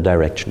also with the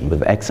direction,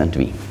 with x and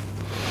v.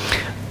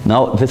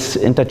 Now this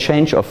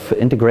interchange of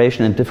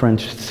integration and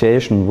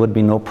differentiation would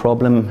be no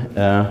problem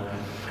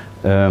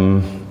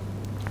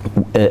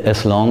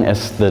as long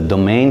as the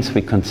domains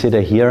we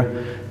consider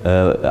here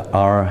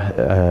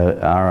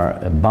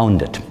are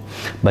bounded,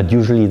 but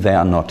usually they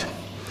are not.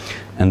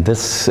 And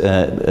this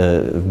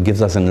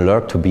gives us an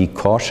alert to be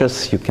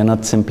cautious. You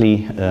cannot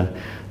simply,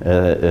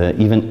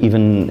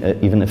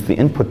 even if the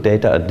input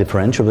data are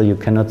differentiable, you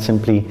cannot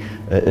simply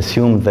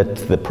assume that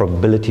the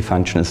probability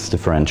function is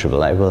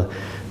differentiable. I will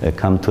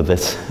come to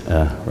this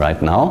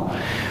right now.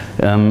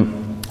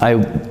 I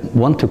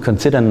want to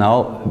consider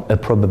now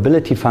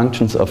probability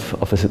functions of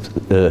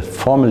a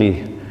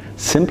formally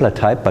simpler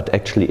type, but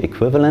actually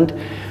equivalent,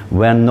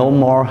 where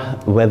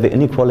the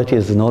inequality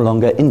is no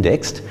longer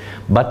indexed,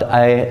 but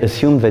I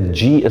assume that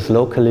G is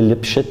locally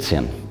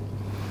Lipschitzian.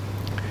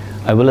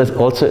 I will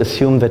also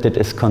assume that it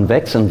is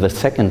convex in the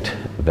second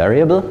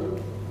variable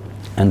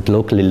and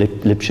locally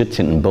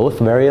Lipschitzian in both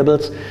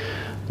variables.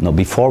 Now,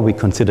 before we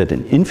considered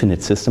an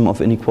infinite system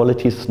of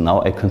inequalities,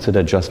 now I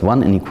consider just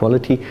one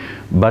inequality,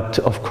 but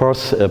of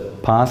course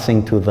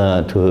passing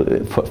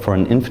for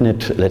an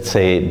infinite, let's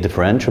say,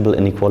 differentiable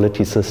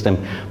inequality system,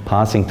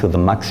 passing to the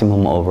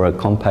maximum over a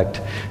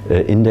compact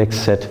index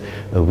set,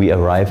 we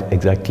arrive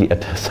exactly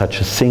at such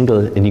a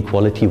single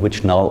inequality,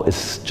 which now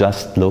is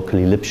just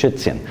locally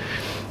Lipschitzian.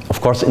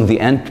 Of course, in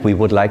the end, we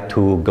would like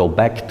to go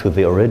back to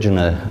the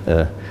original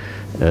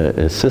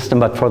system,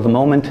 but for the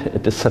moment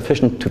it is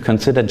sufficient to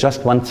consider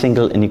just one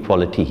single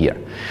inequality here.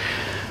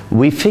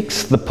 We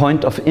fix the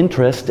point of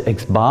interest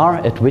x bar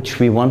at which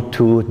we want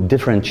to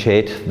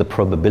differentiate the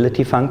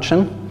probability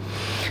function,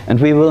 and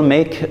we will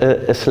make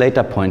a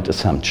Slater point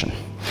assumption.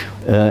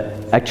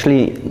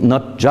 Actually,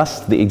 not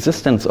just the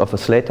existence of a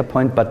Slater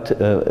point, but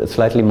a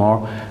slightly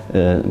more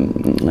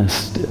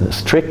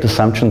strict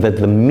assumption that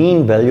the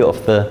mean value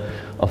of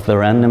the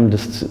random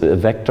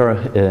vector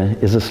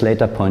is a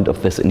Slater point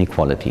of this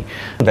inequality.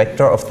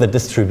 Vector of the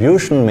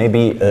distribution,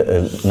 maybe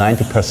a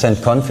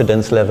 90%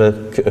 confidence level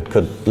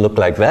could look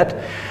like that.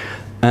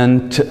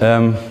 And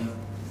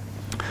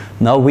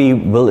now we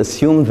will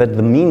assume that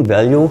the mean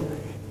value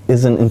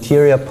is an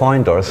interior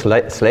point or a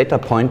Slater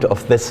point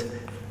of this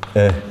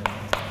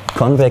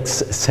convex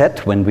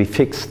set when we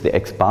fix the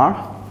x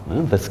bar.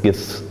 This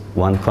gives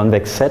one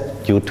convex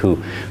set due to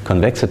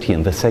convexity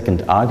in the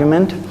second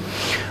argument.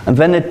 And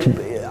then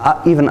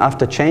even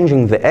after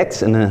changing the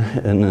x in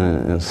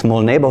a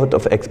small neighborhood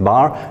of x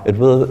bar, it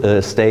will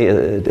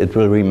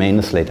remain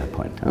a Slater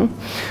point.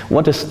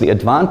 What is the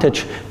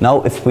advantage?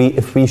 Now if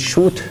we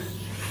shoot,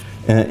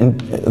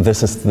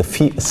 this is the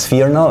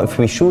sphere now, if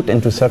we shoot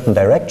into certain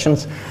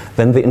directions,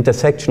 then the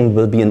intersection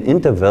will be an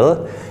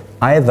interval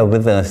either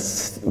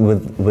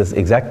with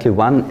exactly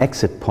one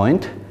exit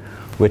point,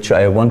 which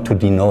I want to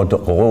denote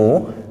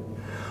rho,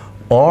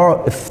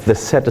 or if the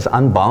set is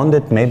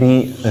unbounded,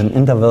 maybe an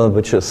interval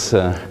which is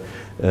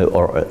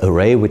or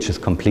array which is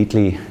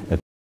completely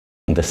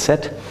in the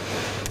set.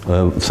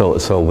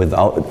 So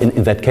without,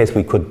 in that case,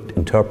 we could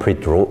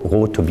interpret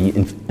rho to be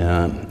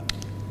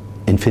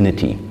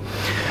infinity.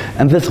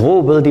 And this rho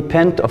will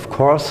depend, of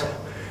course,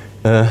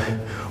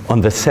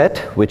 on the set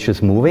which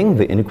is moving,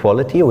 the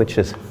inequality which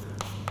is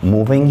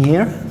moving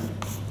here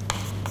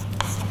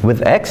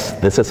with x.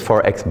 This is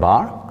for x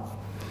bar.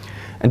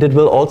 And it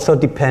will also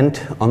depend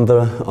on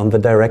the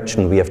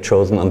direction we have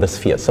chosen on the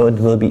sphere. So it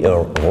will be a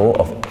rho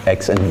of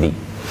x and b.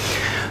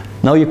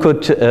 Now you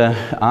could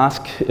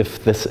ask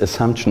if this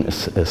assumption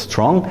is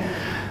strong,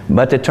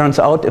 but it turns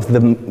out if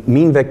the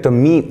mean vector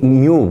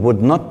mu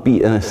would not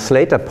be a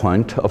Slater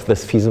point of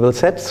this feasible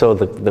set, so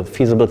the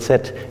feasible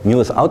set mu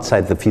is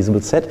outside the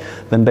feasible set,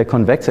 then by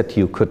convexity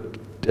you could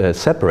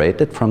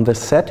separate it from this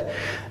set,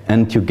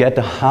 and you get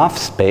a half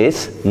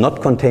space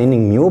not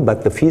containing mu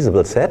but the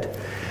feasible set.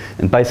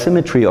 And by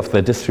symmetry of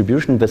the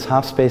distribution, this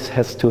half space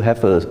has to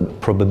have a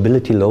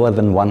probability lower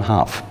than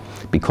 1/2,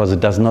 because it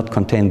does not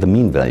contain the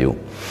mean value.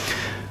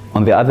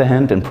 On the other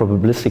hand, in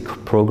probabilistic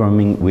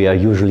programming, we are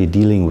usually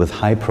dealing with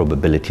high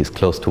probabilities,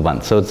 close to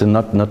 1. So it's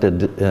not a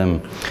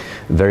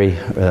very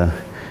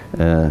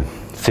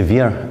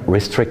severe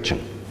restriction.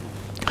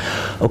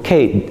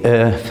 Okay,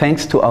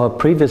 thanks to our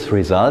previous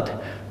result,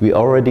 we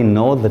already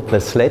know that the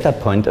Slater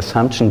point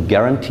assumption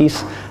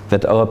guarantees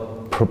that our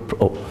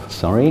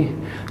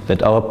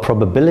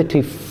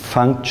probability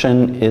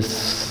function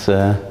is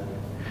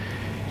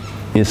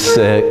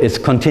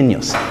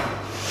continuous.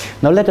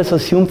 Now let us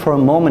assume for a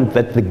moment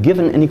that the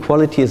given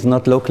inequality is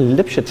not locally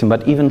Lipschitzian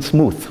but even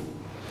smooth.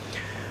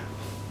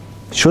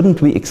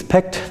 Shouldn't we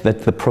expect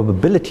that the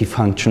probability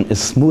function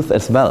is smooth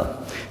as well?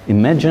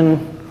 Imagine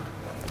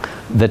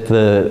that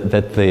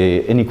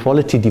the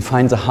inequality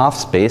defines a half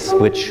space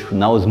which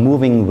now is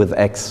moving with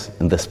x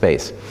in the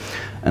space.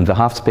 And the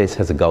half space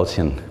has a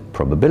Gaussian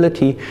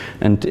probability,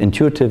 and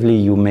intuitively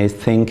you may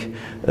think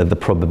the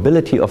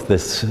probability of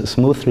this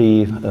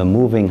smoothly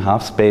moving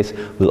half space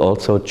will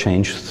also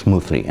change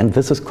smoothly, and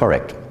this is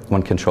correct.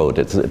 One can show it.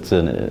 It's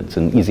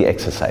an easy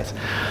exercise.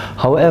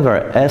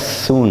 However, as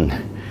soon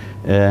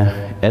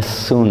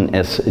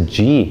as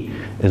G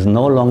is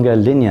no longer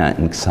linear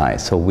in Xi,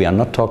 so we are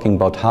not talking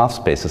about half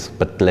spaces,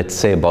 but let's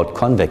say about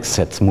convex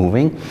sets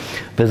moving,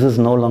 this is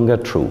no longer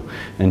true.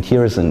 And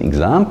here is an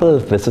example.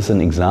 This is an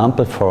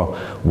example for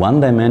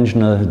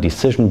one-dimensional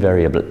decision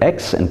variable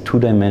x and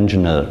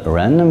two-dimensional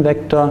random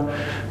vector,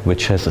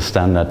 which has a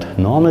standard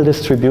normal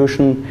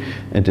distribution.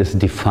 It is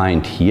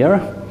defined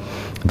here.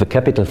 The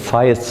capital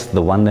phi is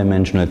the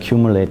one-dimensional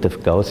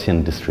cumulative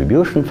Gaussian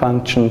distribution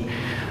function.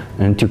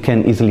 And you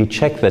can easily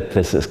check that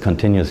this is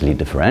continuously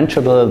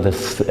differentiable.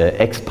 This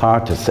x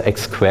part is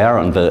x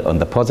squared on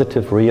the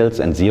positive reals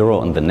and 0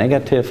 on the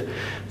negative.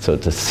 So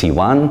it is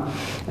C1,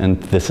 and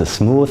this is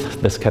smooth.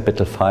 This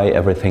capital phi,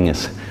 everything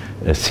is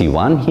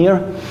C1 here.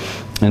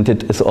 And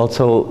it is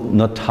also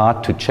not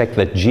hard to check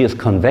that G is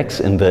convex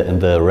in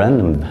the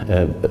random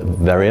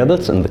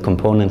variables, in the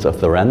components of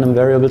the random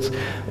variables,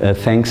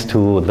 thanks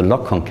to the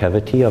log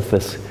concavity of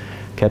this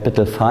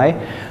capital phi.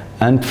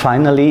 And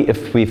finally,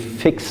 if we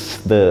fix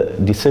the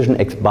decision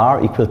x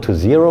bar equal to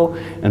 0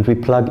 and we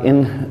plug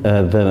in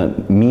the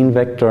mean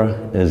vector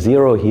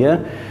 0 here,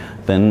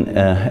 then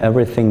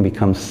everything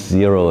becomes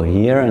 0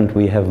 here, and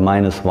we have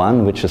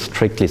 -1, which is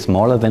strictly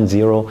smaller than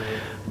 0.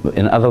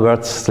 In other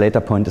words, Slater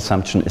point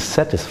assumption is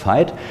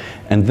satisfied,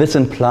 and this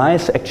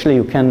implies actually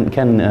you can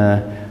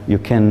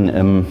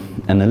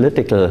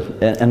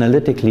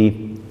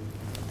analytically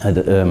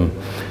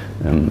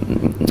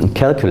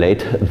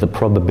calculate the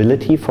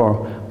probability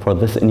for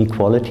this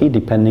inequality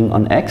depending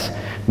on x.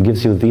 It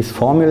gives you these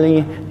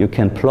formulae. You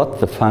can plot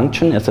the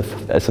function as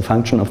a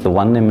function of the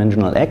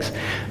one-dimensional x,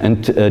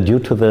 and due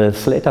to the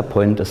Slater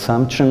point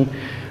assumption,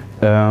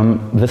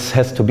 this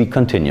has to be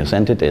continuous,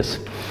 and it is.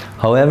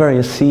 However,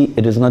 you see,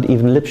 it is not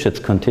even Lipschitz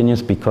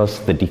continuous,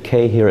 because the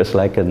decay here is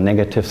like a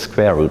negative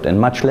square root, and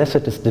much less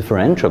it is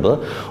differentiable,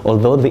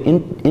 although the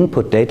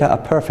input data are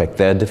perfect.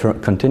 They are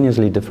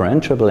continuously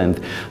differentiable,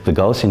 and the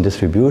Gaussian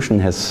distribution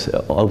has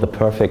all the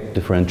perfect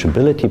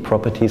differentiability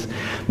properties,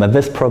 but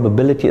this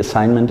probability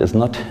assignment is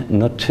not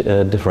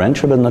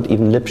differentiable, not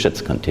even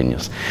Lipschitz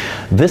continuous.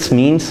 This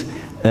means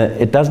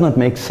it does not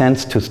make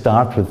sense to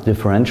start with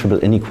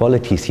differentiable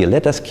inequalities here.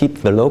 Let us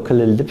keep the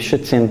locally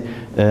Lipschitzian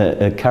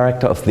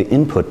character of the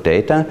input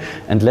data,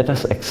 and let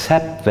us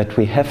accept that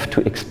we have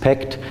to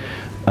expect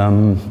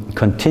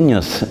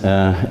continuous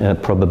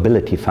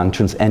probability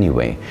functions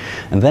anyway.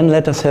 And then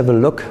let us have a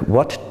look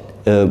what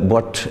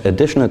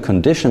additional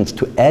conditions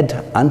to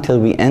add until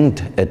we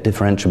end at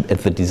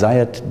the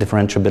desired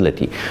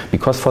differentiability,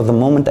 because for the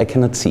moment I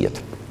cannot see it.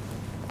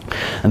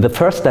 And the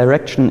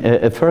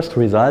first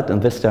result in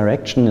this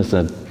direction is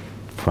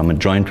from a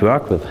joint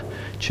work with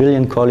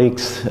Chilean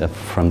colleagues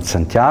from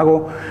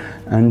Santiago,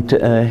 and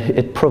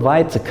it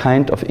provides a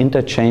kind of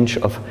interchange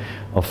of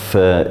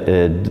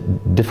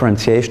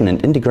differentiation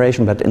and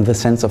integration, but in the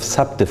sense of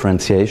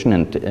sub-differentiation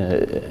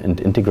and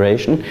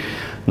integration.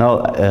 Now,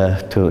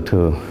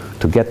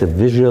 to get a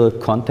visual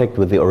contact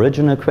with the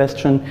original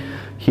question,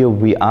 Here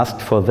we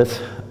asked for this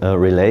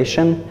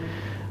relation.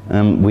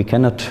 We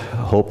cannot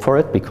hope for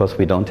it because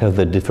we don't have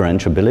the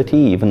differentiability,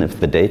 even if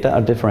the data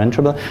are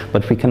differentiable,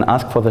 but we can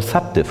ask for the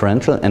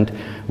subdifferential and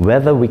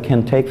whether we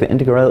can take the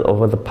integral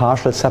over the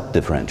partial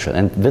subdifferential.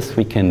 And this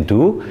we can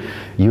do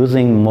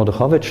using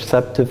Mordukhovich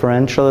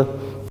subdifferential.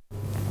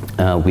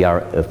 We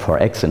are for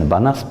x in a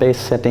Banach space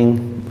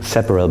setting,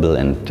 separable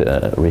and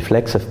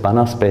reflexive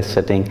Banach space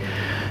setting.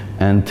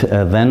 And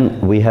then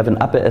we have an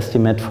upper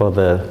estimate for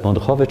the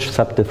Mordukhovich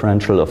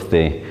subdifferential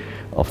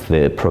of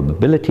the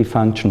probability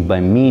function by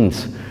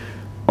means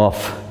of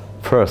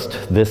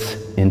first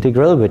this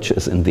integral, which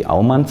is in the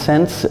Aumann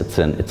sense. It's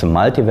a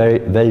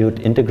multi-valued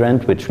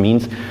integrand, which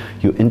means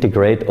you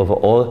integrate over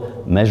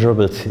all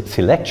measurable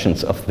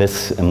selections of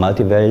this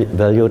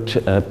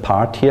multi-valued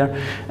part here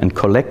and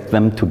collect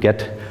them to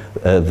get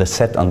the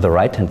set on the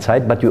right hand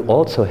side, but you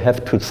also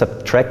have to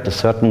subtract a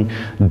certain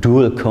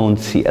dual cone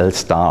CL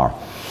star.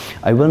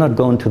 I will not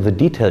go into the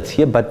details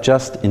here, but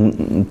just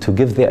to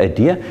give the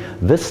idea,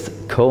 this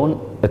cone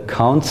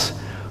accounts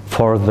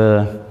for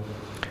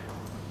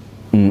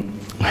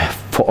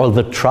all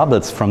the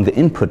troubles from the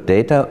input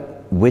data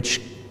which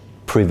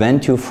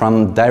prevent you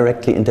from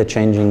directly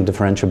interchanging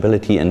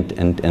differentiability and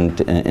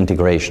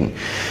integration.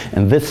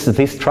 And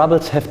these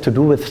troubles have to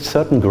do with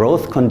certain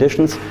growth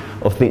conditions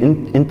of the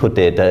input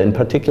data. In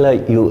particular,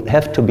 you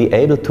have to be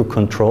able to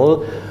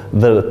control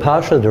the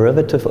partial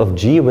derivative of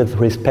g with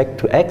respect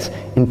to x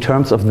in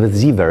terms of the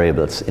z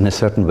variables in a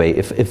certain way.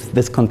 If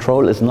this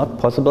control is not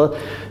possible,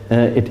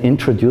 it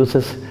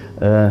introduces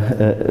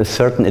a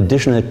certain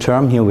additional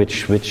term here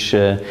which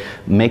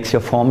makes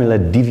your formula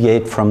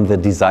deviate from the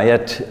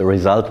desired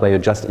result where you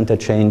just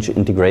interchange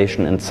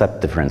integration and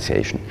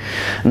subdifferentiation.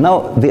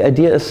 Now the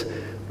idea is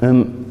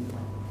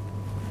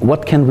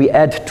what can we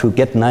add to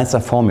get nicer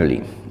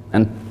formulae?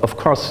 And of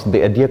course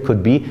the idea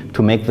could be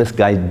to make this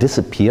guy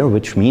disappear,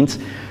 which means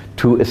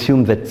to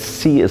assume that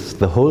C is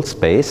the whole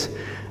space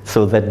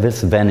so that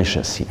this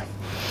vanishes here.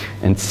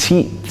 And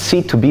C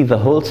to be the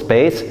whole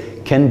space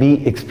can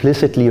be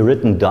explicitly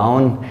written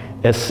down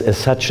as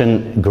such a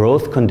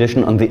growth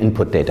condition on the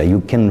input data.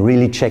 You can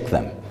really check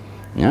them.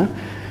 Yeah?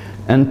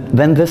 And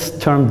then this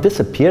term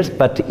disappears,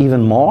 but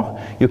even more,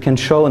 you can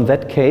show in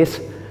that case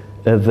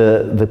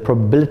the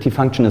probability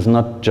function is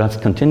not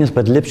just continuous,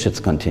 but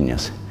Lipschitz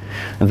continuous.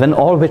 And then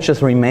all which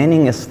is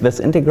remaining is this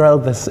integral,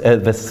 this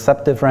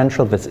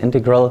subdifferential, this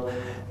integral,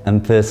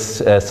 and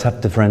this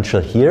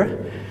subdifferential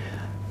here.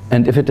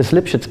 And if it is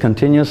Lipschitz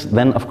continuous,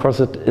 then of course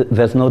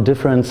there's no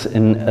difference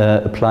in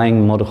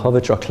applying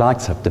Mordukhovich or Clark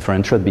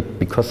subdifferential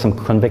because some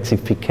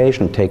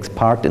convexification takes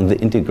part in the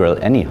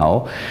integral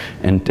anyhow,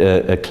 and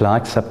a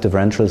Clark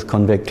subdifferential is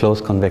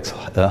closed convex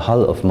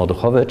hull of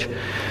Mordukhovich.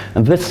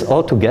 And this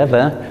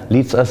altogether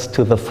leads us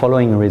to the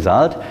following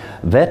result,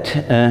 that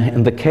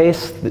in the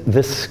case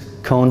this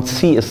cone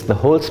C is the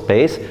whole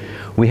space,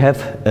 we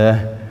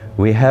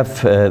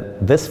have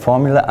this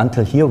formula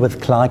until here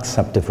with Clark's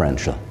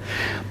subdifferential.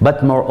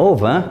 But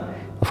moreover,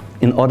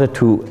 in order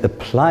to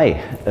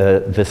apply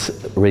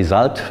this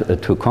result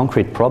to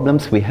concrete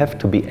problems, we have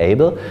to be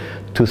able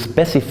to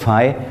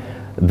specify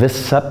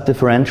this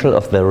subdifferential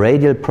of the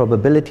radial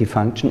probability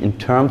function in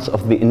terms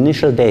of the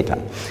initial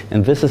data.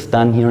 And this is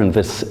done here in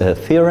this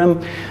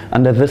theorem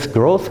under this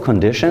growth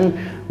condition,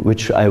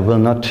 which I will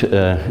not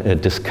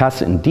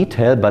discuss in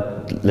detail,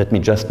 but let me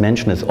just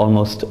mention is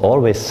almost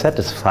always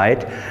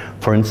satisfied.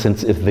 For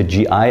instance, if the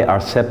GI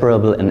are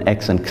separable in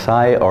x and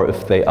xi, or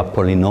if they are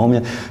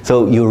polynomial.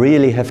 So you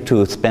really have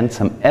to spend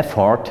some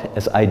effort,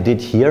 as I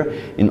did here,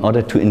 in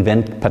order to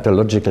invent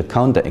pathological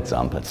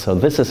counterexamples. So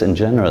this is in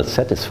general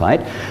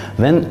satisfied.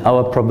 Then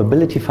our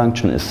probability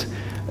function is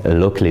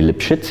locally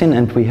Lipschitzian,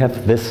 and we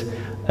have this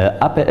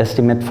upper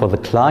estimate for the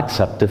Clark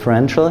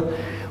subdifferential,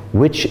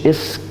 which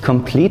is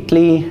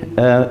completely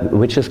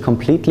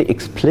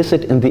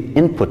explicit in the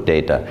input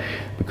data.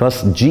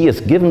 Because G is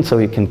given, so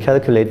you can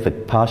calculate the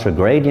partial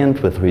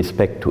gradient with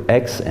respect to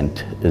x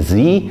and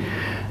z.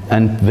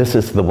 And this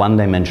is the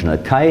one-dimensional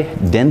chi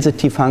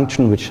density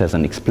function, which has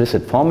an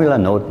explicit formula,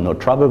 no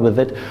trouble with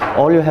it.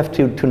 All you have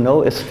to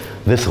know is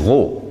this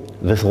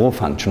rho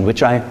function,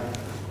 which I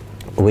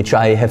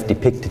have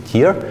depicted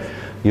here.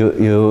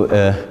 You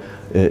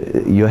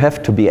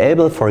have to be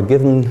able, for a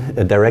given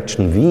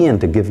direction v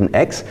and a given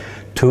x,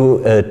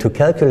 to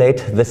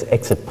calculate this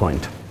exit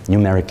point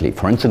numerically.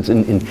 For instance,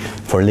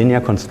 for linear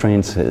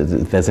constraints,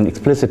 there's an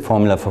explicit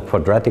formula. For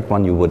quadratic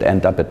one, you would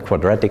end up at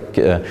quadratic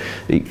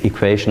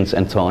equations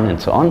and so on and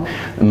so on.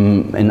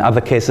 In other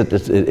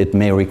cases, it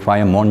may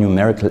require more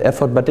numerical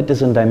effort, but it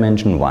is in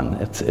dimension 1.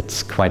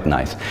 It's quite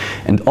nice.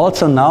 And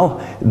also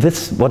now,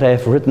 this, what I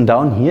have written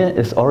down here,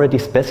 is already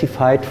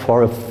specified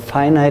for a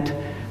finite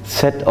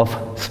set of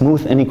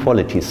smooth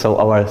inequalities. So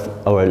our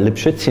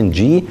Lipschitzian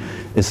G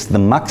is the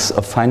max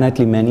of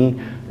finitely many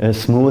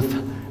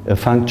smooth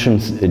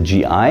functions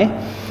GI.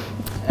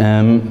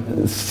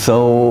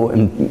 So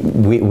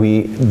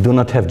we do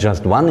not have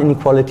just one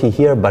inequality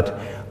here,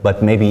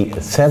 but maybe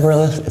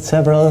several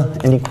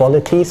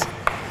inequalities.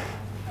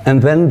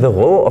 And then the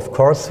row, of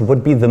course,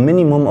 would be the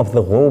minimum of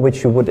the row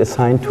which you would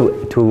assign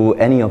to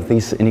any of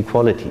these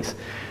inequalities.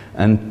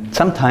 And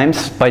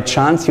sometimes, by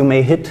chance, you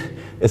may hit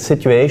a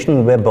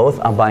situation where both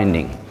are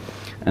binding.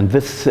 And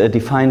this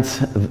defines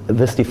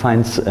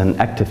an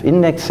active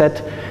index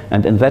set,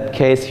 and in that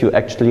case you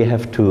actually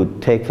have to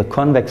take the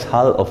convex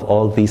hull of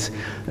all these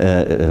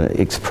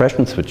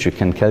expressions, which you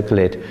can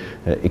calculate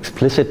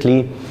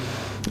explicitly,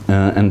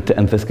 and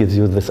this gives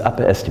you this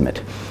upper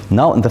estimate.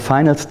 Now in the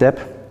final step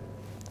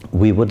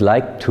we would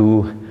like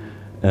to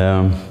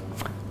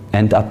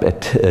end up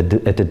at a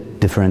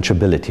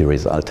differentiability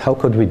result. How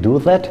could we do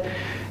that?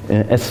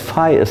 As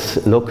phi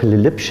is locally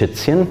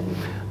Lipschitzian,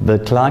 the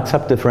Clark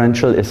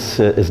subdifferential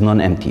is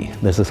non-empty.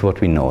 This is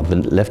what we know. The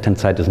left-hand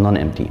side is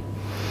non-empty.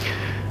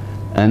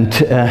 And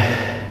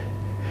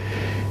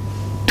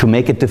to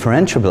make it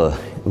differentiable,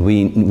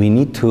 we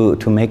need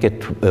to make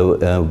it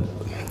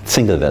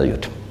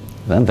single-valued.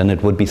 Then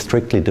it would be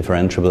strictly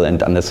differentiable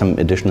and under some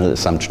additional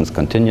assumptions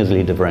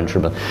continuously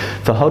differentiable.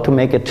 So how to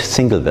make it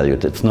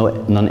single-valued? It's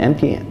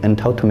non-empty, and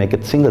how to make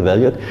it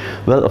single-valued?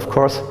 Well, of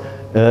course,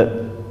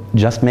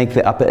 just make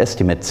the upper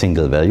estimate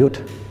single-valued.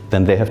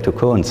 Then they have to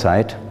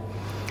coincide,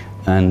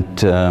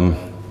 and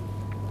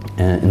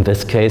in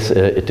this case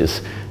it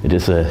is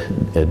a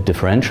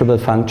differentiable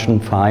function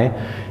phi,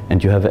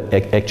 and you have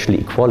actually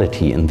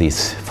equality in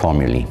these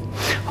formulae.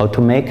 How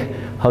to make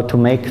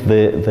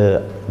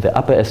the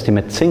upper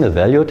estimate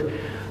single-valued?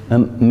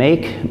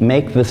 Make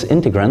this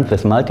integrand,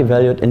 this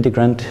multi-valued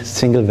integrand,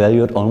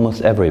 single-valued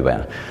almost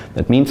everywhere.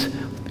 That means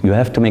you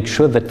have to make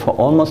sure that for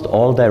almost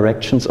all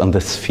directions on the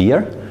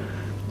sphere,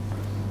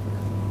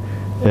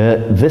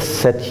 this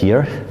set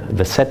here,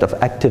 the set of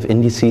active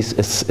indices,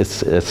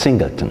 is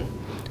singleton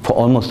for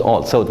almost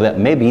all. So there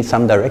may be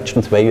some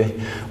directions where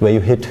you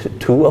hit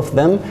two of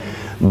them,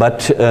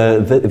 but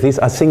these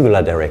are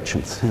singular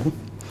directions.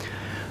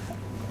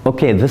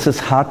 Okay, this is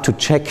hard to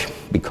check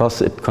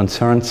because it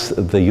concerns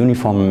the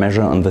uniform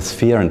measure on the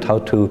sphere, and how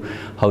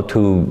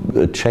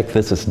to check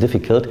this is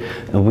difficult.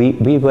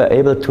 We were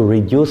able to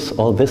reduce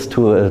all this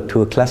to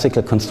a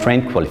classical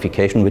constraint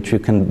qualification, which you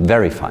can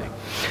verify.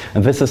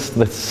 And this is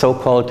the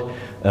so-called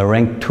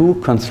rank 2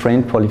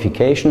 constraint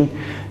qualification.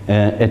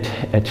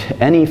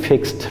 At any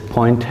fixed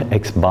point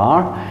x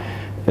bar,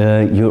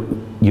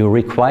 you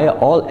require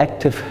all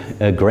active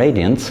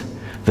gradients,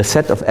 the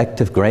set of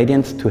active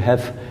gradients, to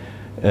have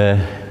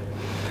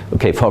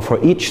okay, for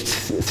each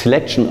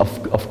selection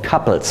of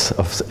couples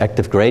of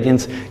active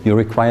gradients, you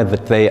require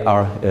that they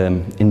are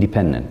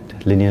independent,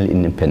 linearly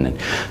independent.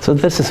 So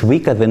this is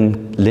weaker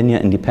than linear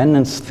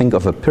independence. Think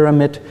of a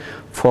pyramid,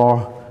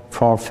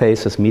 four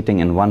faces meeting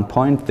in one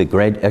point.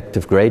 The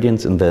active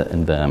gradients in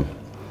the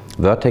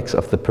vertex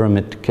of the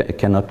pyramid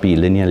cannot be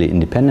linearly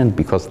independent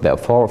because there are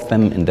 4 of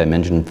them in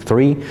dimension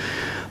 3,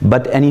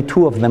 but any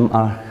 2 of them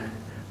are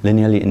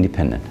linearly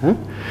independent.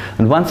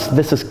 And once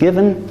this is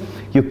given,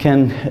 you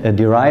can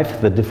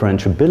derive the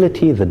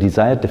differentiability, the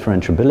desired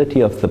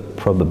differentiability of the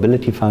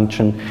probability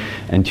function,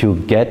 and you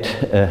get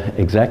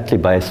exactly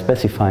by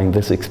specifying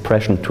this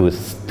expression to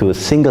a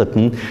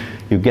singleton,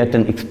 you get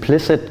an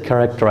explicit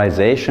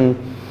characterization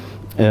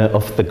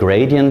of the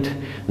gradient,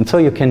 and so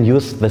you can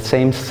use the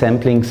same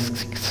sampling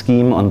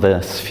scheme on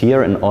the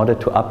sphere in order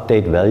to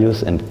update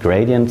values and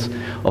gradients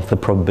of the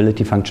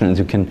probability function, as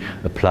you can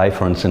apply,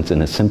 for instance,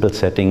 in a simple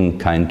setting,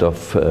 kind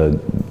of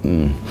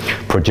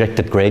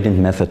projected gradient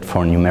method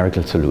for a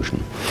numerical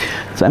solution.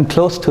 So I'm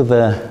close to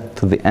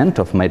the end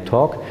of my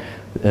talk.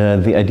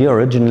 The idea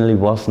originally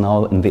was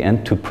now in the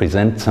end to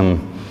present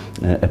some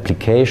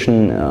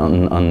application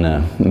on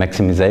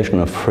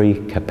maximization of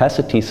free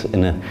capacities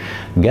in a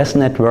gas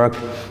network.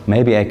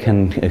 Maybe I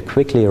can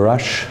quickly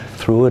rush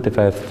through it if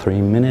I have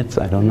 3 minutes,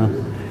 I don't know.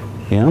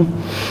 Yeah.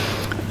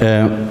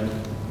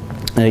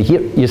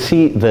 Here you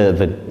see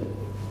the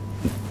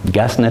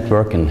gas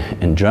network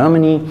in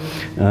Germany.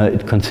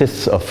 It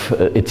consists of,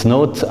 its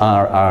nodes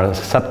are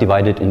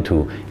subdivided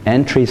into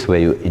entries where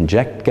you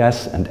inject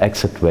gas and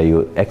exits where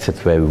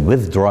you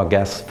withdraw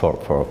gas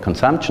for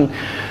consumption.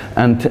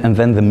 And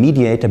then the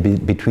mediator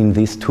between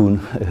these two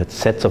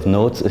sets of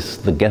nodes is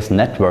the gas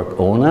network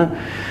owner.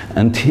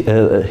 And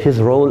his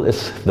role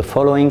is the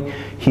following.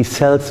 He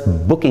sells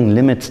booking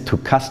limits to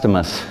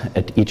customers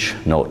at each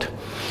node.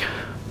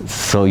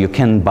 So you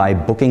can buy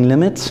booking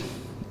limits.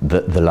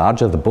 The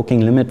larger the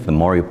booking limit, the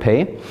more you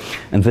pay.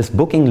 And this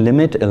booking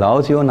limit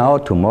allows you now,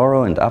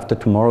 tomorrow and after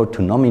tomorrow,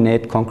 to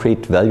nominate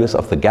concrete values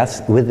of the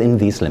gas within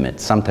these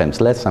limits. Sometimes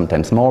less,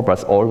 sometimes more,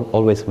 but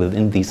always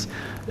within these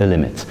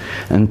limits.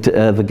 And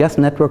the gas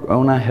network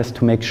owner has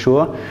to make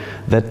sure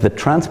that the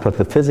transport,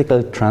 the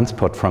physical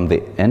transport from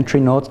the entry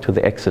nodes to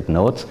the exit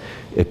nodes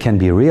can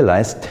be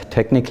realized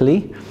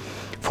technically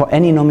for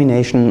any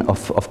nomination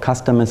of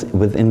customers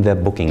within their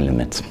booking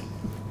limits.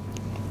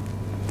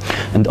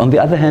 And on the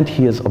other hand,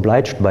 he is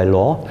obliged by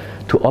law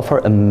to offer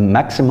a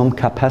maximum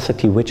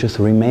capacity which is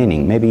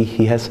remaining. Maybe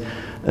he has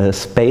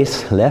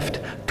space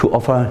left to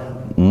offer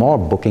more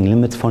booking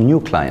limits for new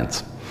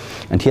clients.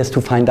 And he has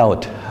to find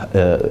out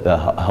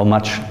how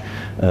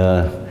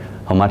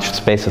how much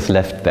space is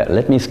left there.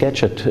 Let me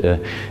sketch it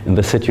in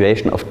the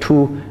situation of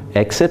two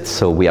exits,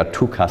 so we are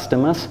two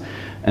customers,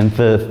 and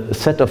the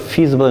set of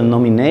feasible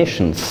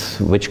nominations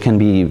which can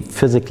be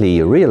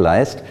physically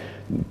realized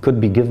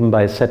could be given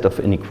by a set of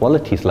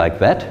inequalities like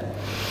that.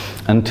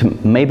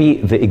 And maybe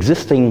the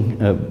existing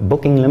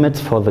booking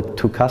limits for the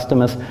two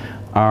customers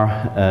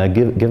are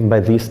given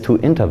by these two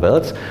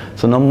intervals.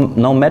 So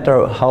no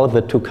matter how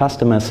the two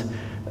customers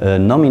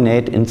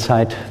nominate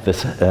inside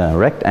this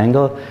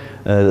rectangle,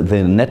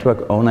 the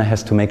network owner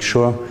has to make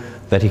sure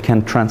that he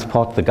can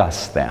transport the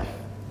gas there.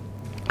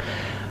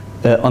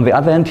 On the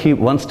other hand, he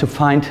wants to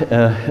find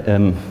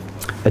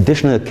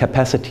additional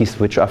capacities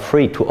which are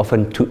free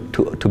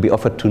to be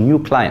offered to new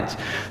clients.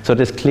 So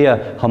it is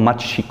clear how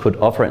much he could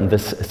offer in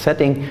this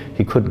setting.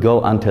 He could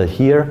go until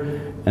here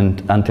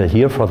and until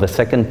here for the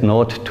second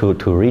node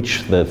to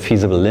reach the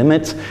feasible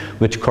limits,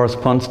 which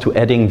corresponds to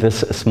adding this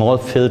small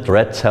filled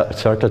red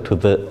circle to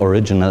the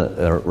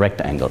original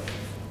rectangle,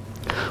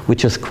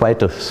 which is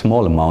quite a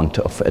small amount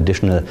of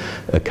additional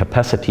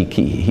capacity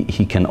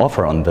he can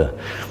offer on the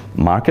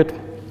market.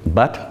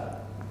 But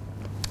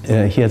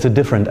he has a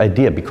different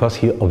idea, because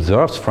he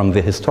observes from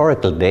the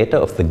historical data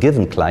of the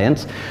given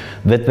clients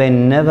that they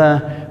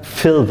never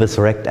fill this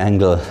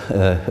rectangle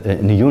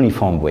in a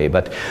uniform way,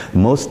 but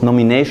most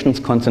nominations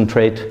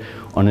concentrate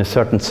on a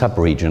certain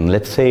sub-region.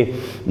 Let's say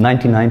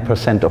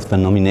 99% of the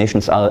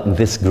nominations are in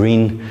this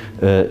green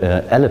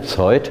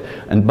ellipsoid,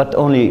 but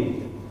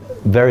only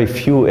very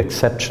few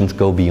exceptions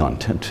go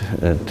beyond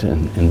it,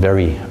 in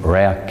very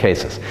rare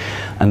cases.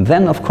 And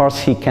then, of course,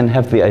 he can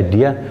have the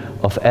idea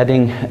of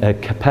adding a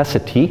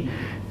capacity,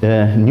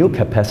 new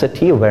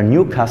capacity, where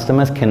new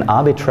customers can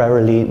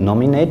arbitrarily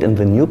nominate in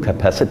the new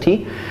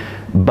capacity,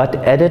 but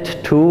add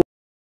it to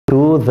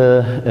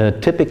the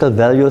typical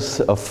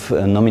values of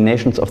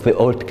nominations of the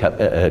old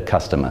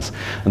customers.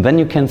 And then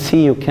you can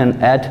see you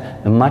can add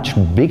a much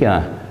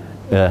bigger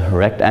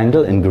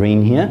rectangle in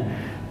green here,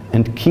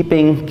 and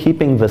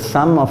keeping the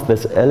sum of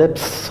this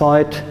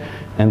ellipsoid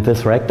and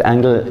this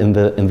rectangle in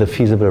the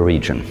feasible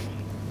region.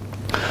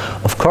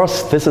 Of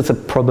course, this is a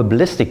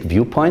probabilistic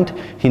viewpoint.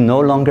 He no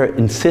longer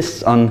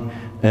insists on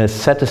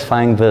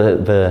satisfying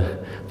the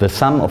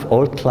sum of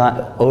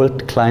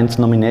old clients'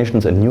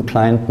 nominations and new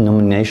client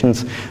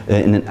nominations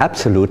in an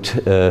absolute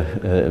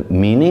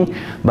meaning,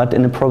 but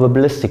in a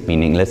probabilistic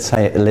meaning. Let's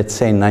say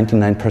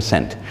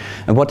 99%.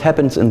 And what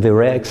happens in the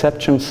rare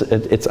exceptions?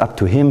 It's up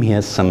to him. He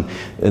has some,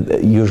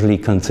 usually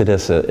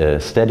considers a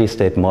steady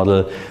state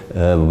model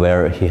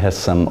where he has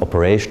some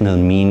operational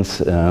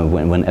means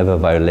whenever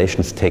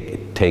violations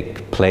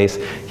take place.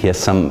 He has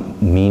some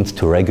means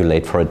to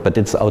regulate for it, but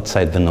it's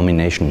outside the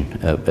nomination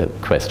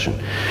question.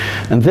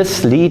 And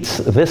this leads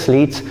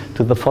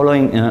to the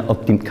following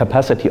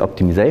capacity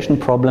optimization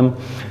problem.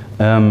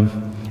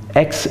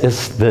 X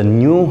is the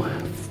new,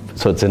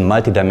 so it's a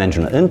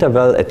multidimensional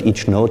interval. At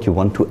each node you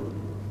want to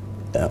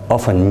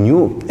offer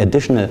new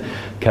additional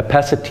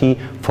capacity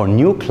for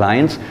new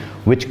clients,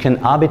 which can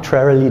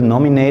arbitrarily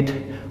nominate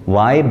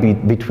y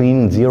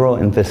between 0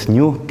 and this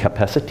new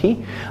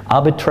capacity,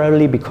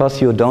 arbitrarily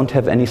because you don't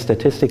have any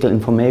statistical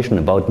information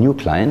about new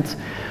clients,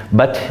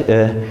 but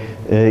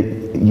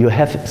you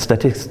have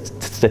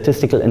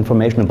statistical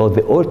information about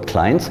the old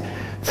clients.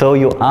 So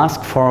you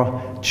ask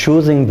for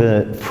choosing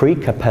the free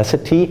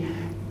capacity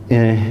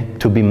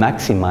to be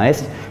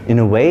maximized in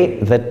a way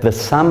that the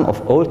sum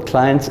of old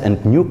clients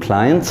and new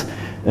clients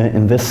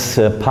in this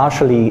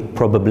partially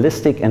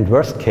probabilistic and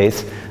worst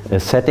case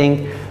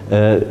setting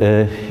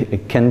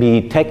can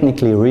be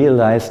technically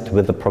realized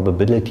with a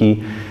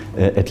probability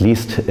at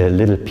least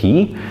little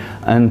p.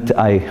 And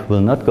I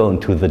will not go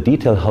into the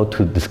detail how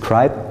to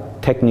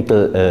describe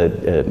technical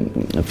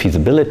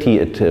feasibility.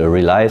 It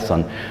relies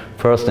on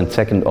first and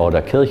second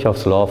order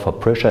Kirchhoff's law for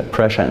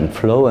pressure and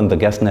flow in the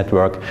gas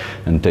network,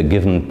 and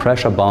given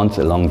pressure bounds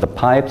along the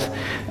pipes.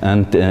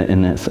 And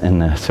in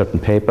a certain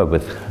paper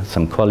with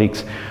some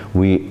colleagues,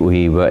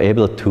 we were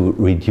able to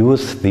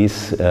reduce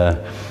these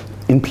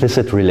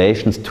implicit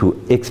relations to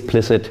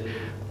explicit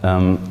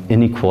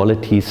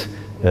inequalities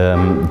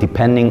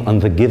depending on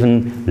the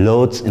given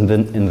loads in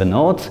the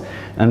nodes.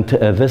 And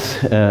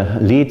this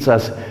leads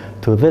us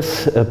to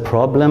this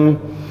problem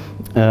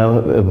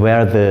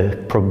where the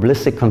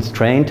probabilistic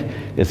constraint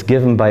is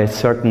given by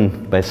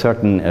certain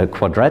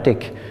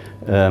quadratic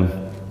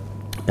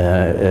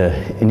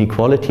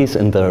inequalities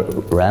in the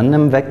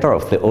random vector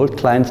of the old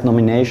client's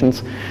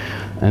nominations.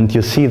 And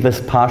you see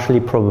this partially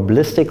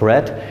probabilistic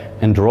red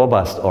and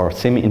robust or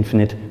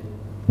semi-infinite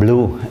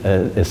blue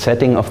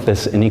setting of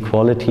this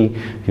inequality.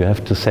 You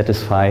have to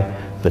satisfy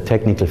the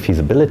technical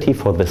feasibility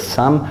for the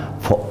sum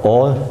for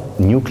all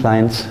new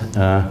clients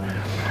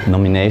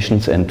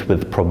nominations, and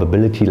with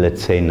probability,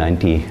 let's say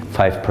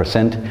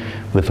 95%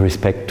 with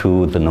respect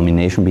to the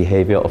nomination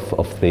behavior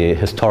of the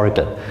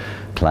historical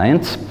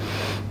clients.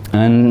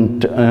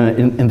 And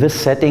in this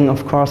setting,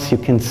 of course, you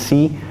can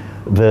see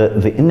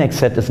the index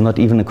set is not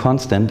even a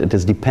constant, it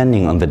is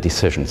depending on the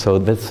decision. So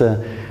this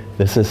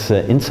is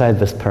inside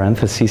this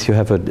parentheses you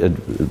have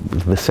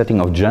the setting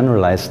of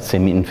generalized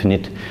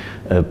semi-infinite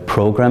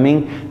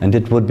programming, and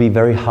it would be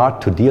very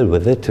hard to deal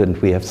with it, and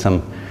we have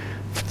some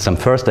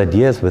first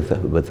ideas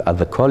with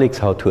other colleagues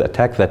how to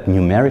attack that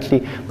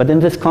numerically, but in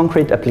this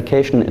concrete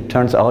application it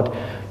turns out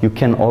you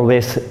can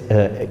always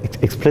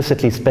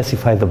explicitly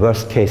specify the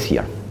worst case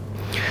here.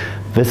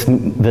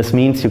 This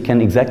means you can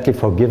exactly,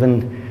 for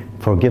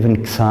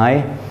given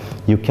psi,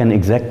 you can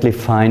exactly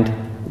find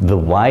the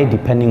y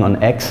depending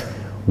on x,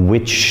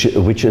 which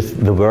is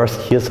the worst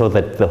here, so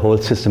that the whole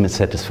system is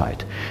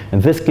satisfied.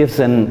 And this gives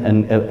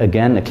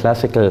again a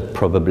classical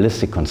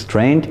probabilistic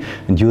constraint,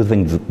 and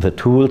using the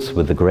tools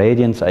with the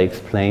gradients I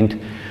explained,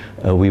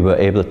 we were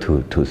able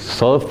to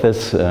solve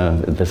this.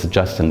 This is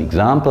just an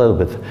example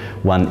with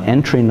one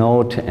entry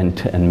node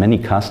and many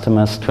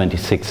customers,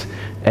 26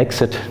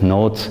 exit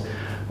nodes,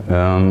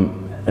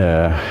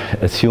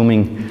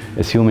 assuming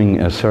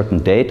a certain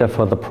data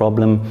for the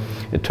problem.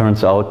 It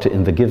turns out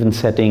in the given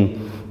setting,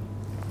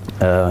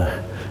 the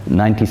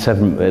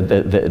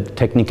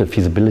technical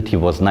feasibility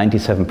was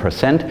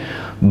 97%,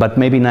 but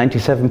maybe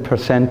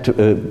 97%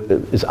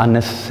 is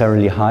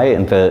unnecessarily high,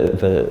 and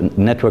the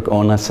network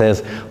owner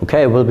says,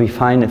 okay, we'll be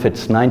fine if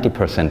it's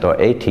 90% or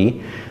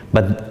 80%,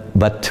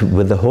 but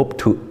with the hope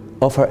to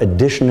offer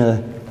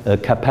additional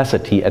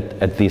capacity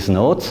at these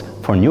nodes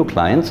for new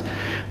clients.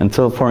 And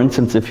so, for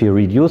instance, if you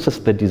reduces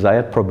the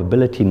desired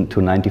probability to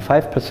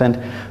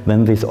 95%,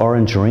 then these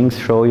orange rings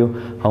show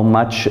you how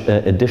much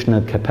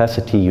additional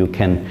capacity you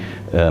can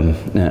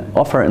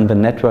offer in the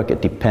network.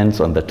 It depends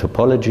on the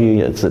topology.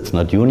 It's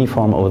not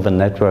uniform over the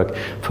network.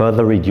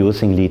 Further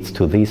reducing leads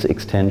to these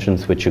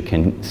extensions, which you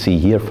can see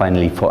here.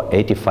 Finally, for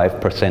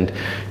 85%,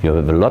 you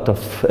have a lot of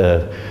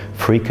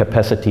free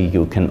capacity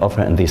you can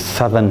offer in these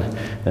southern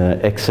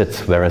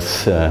exits,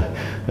 whereas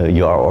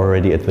you are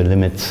already at the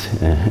limits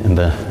in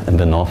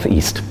the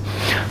northeast.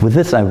 With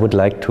this, I would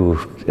like to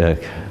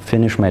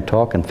finish my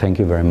talk, and thank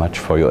you very much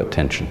for your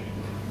attention.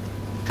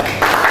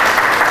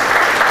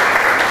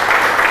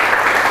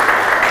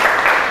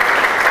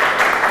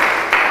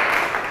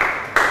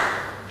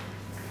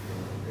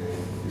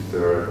 Is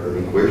there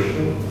any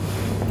question?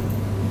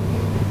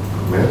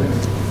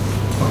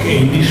 Okay,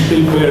 in this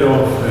paper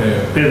of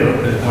Pedro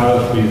that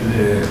has with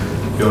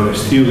your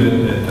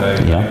student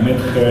that I met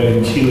her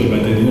in Chile, but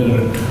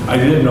I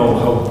didn't know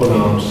how to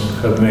pronounce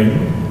her name.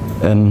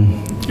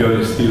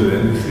 Your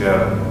student is the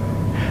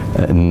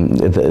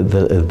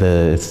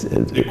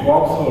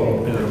co-author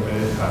of Pedro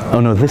Perez. Oh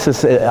no, this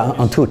is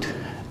Antout,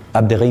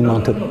 Abderrahim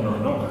Antout.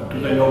 No.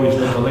 I know it's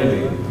not a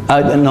lady.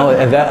 No,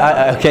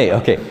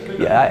 okay.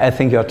 Yeah, I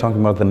think you are talking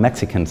about the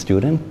Mexican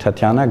student,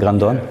 Tatiana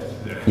Grandon.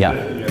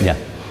 Yeah.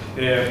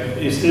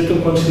 Instead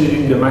of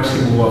considering the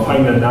maximum or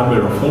final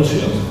number of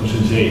functions,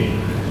 function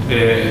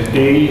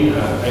A,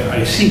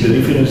 I see the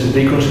difference that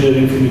they consider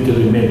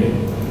infinitely many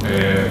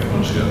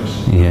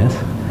functions. Yes.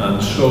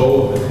 And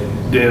so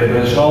the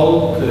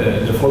result,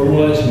 the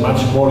formula is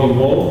much more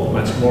involved,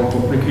 much more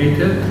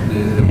complicated,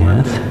 the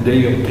one that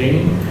they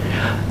obtain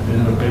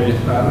in the various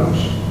values.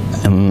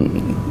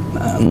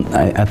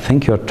 I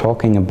think you're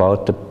talking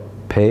about the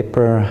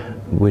paper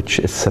which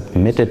is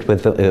submitted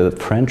with a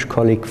French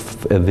colleague,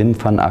 Wim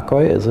van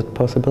Ackoy. Is it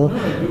possible? No,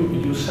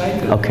 you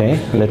cited. Okay,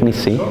 let me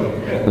see.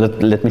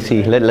 Let me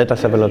see. Let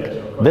us have a look.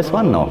 This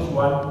one? No.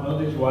 Not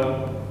this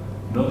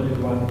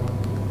one.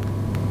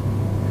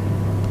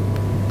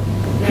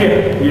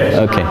 Here, yes.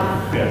 Okay.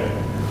 Here.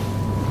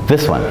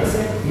 This one?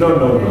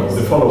 No.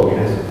 The following.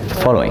 The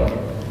following. Here.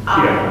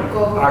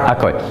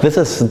 Ackoy. This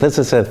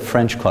is a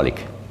French colleague.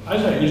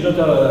 It's not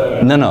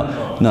a...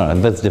 No,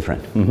 that's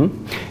different.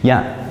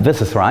 Yeah,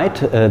 this is right.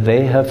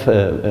 They have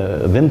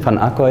Wim van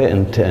Ackoy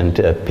and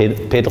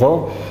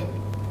Pedro.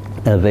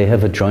 They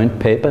have a joint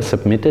paper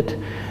submitted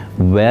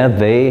where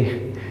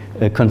they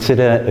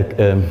consider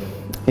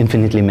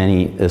infinitely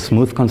many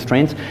smooth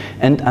constraints,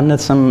 and under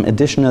some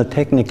additional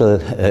technical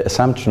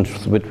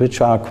assumptions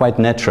which are quite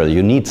natural.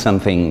 You need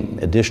something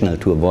additional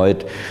to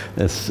avoid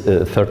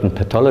certain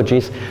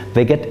pathologies.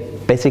 They get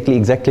basically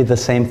exactly the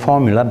same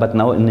formula, but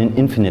now in an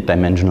infinite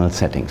dimensional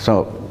setting.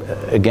 So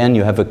again,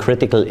 you have a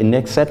critical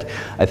index set.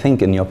 I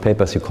think in your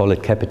papers you call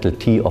it capital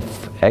T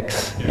of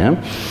X. Yeah?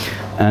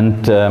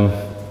 And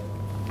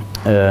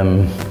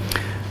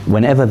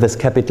whenever this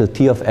capital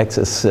T of X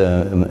is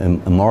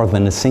more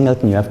than a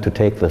singleton, you have to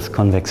take this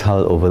convex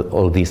hull over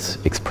all these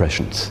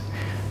expressions.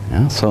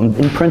 Yeah? So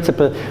in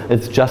principle,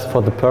 it's just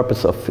for the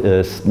purpose of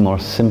more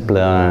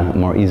simpler,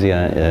 more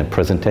easier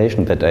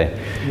presentation that I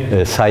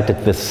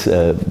cited this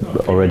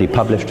already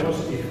published.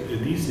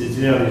 If this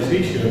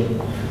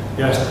generalization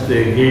just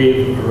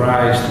gave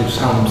rise to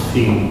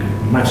something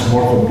much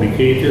more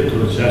complicated,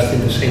 or just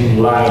in the same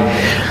line?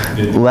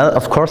 Well,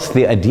 of course,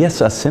 the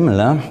ideas are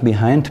similar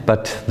behind,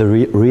 but the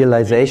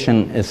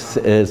realization is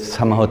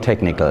somehow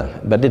technical.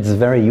 But it's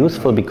very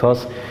useful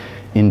because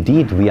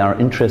indeed, we are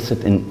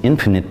interested in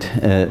infinite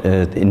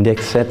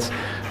index sets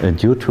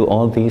due to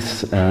all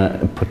these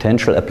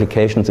potential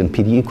applications in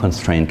PDE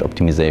constraint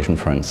optimization,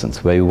 for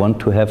instance, where you want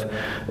to have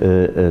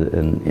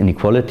an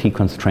inequality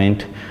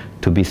constraint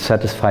to be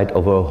satisfied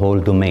over a whole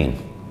domain.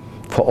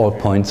 for all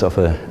points of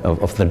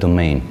the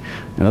domain.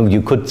 You know,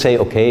 you could say,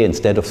 okay,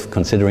 instead of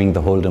considering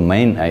the whole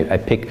domain, I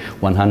pick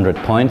 100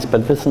 points,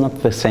 but this is not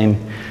the same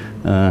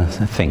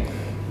thing.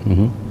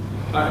 Mm-hmm.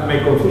 My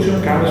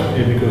confusion comes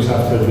because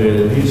after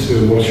this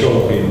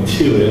workshop in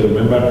Chile,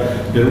 remember,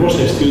 there was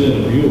a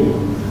student of you,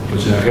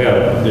 which I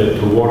heard,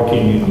 that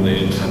working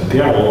in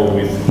Santiago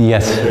with...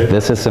 Yes,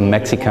 this is a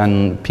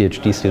Mexican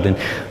PhD student,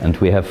 and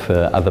we have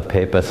other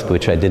papers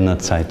which I did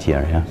not cite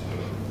here. Yeah.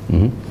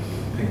 Mm-hmm.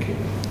 Thank you.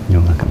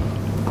 You're welcome.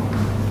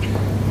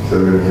 Is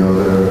there any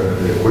other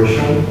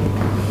question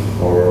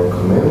or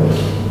comment?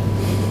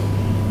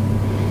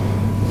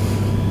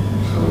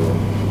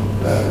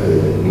 That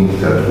means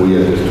that we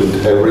understood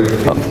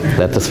everything. Oh,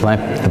 that is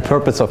the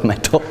purpose of my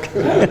talk.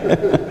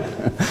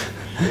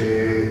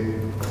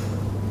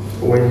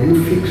 When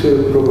you fix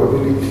a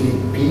probability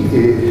P,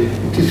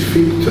 it is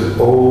fixed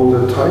all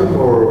the time,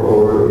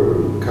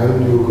 or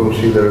can you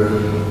consider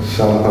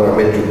some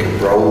parametric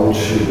approach?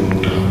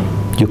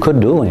 You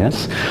could do,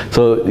 yes.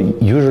 So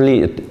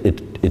usually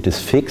it is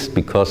fixed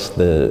because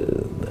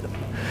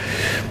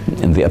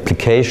in the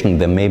application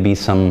there may be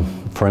some.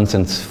 For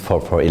instance,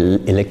 for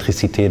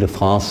Électricité de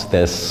France,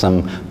 there's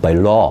some, by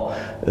law,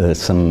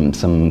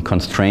 some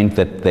constraint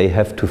that they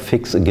have to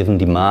fix a given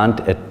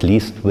demand at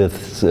least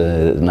with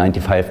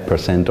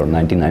 95% or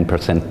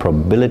 99%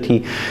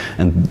 probability,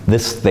 and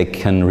this they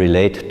can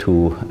relate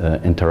to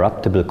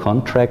interruptible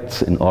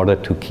contracts in order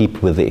to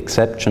keep with the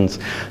exceptions.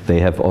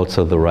 They have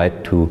also the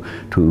right to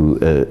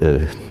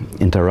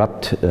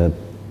interrupt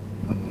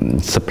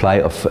supply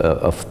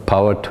of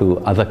power to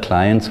other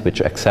clients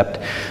which accept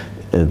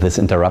this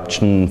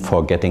interruption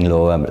for getting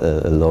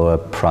lower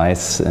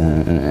price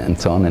and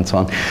so on and so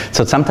on.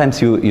 So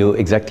sometimes you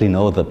exactly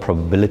know the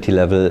probability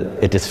level,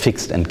 it is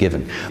fixed and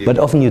given. Yeah. But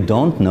often you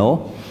don't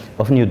know.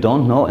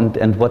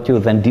 And what you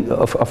then do,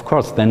 of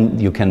course, then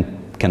you can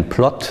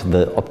plot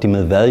the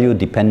optimal value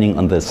depending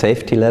on the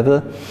safety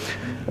level.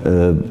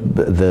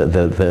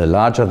 The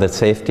larger the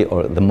safety,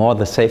 or the more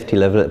the safety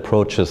level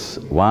approaches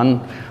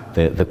 1,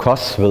 the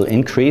costs will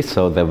increase,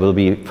 so there will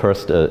be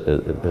first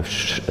a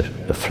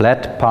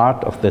flat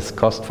part of this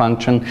cost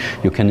function.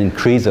 You can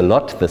increase a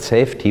lot the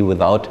safety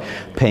without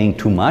paying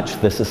too much.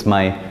 This is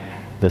my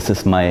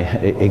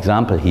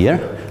example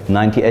here.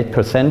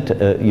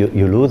 98%,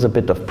 you lose a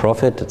bit of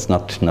profit. It's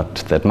not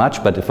that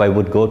much, but if I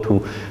would go to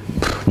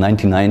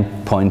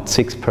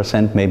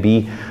 99.6%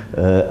 maybe,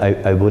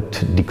 I would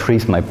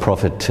decrease my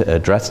profit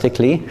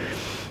drastically,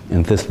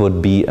 and this would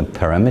be a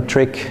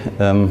parametric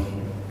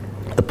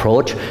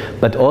approach.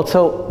 But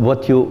also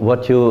what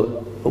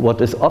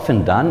is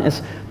often done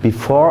is,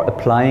 before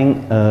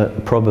applying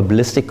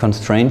probabilistic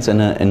constraints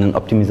in an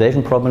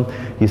optimization problem,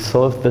 you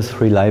solve this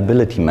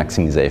reliability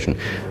maximization.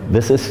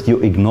 This is, you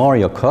ignore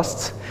your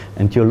costs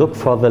and you look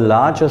for the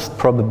largest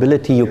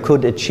probability you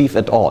could achieve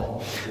at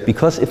all.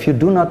 Because if you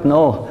do not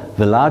know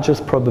the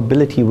largest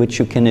probability which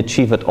you can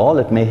achieve at all,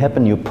 it may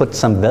happen you put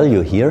some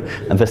value here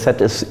and the set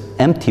is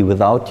empty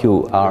without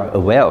you are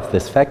aware of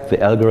this fact.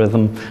 The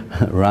algorithm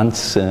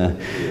runs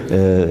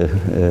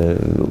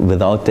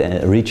without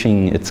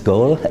reaching its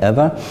goal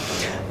ever.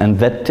 And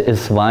that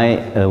is why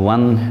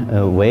one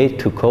way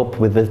to cope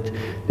with it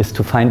is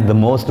to find the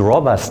most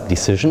robust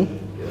decision,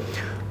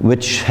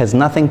 which has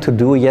nothing to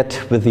do yet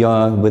with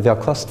your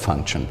cost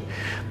function.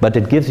 But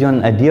it gives you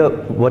an idea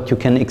what you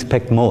can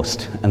expect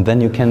most, and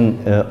then you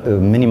can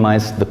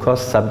minimize the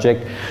cost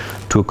subject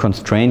to a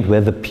constraint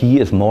where the P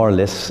is more or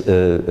less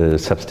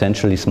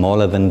substantially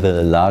smaller than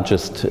the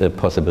largest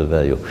possible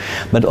value.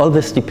 But all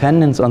this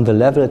dependence on the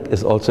level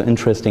is also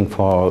interesting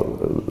for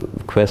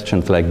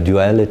questions like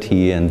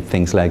duality and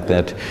things like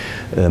that.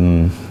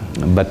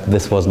 But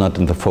this was not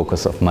in the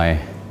focus of my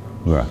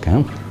work.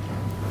 Huh?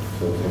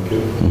 So thank you.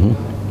 Mm-hmm.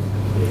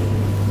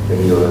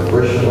 Any other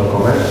question or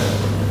comments?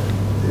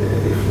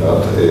 If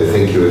not,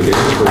 thank you again.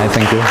 I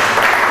thank you.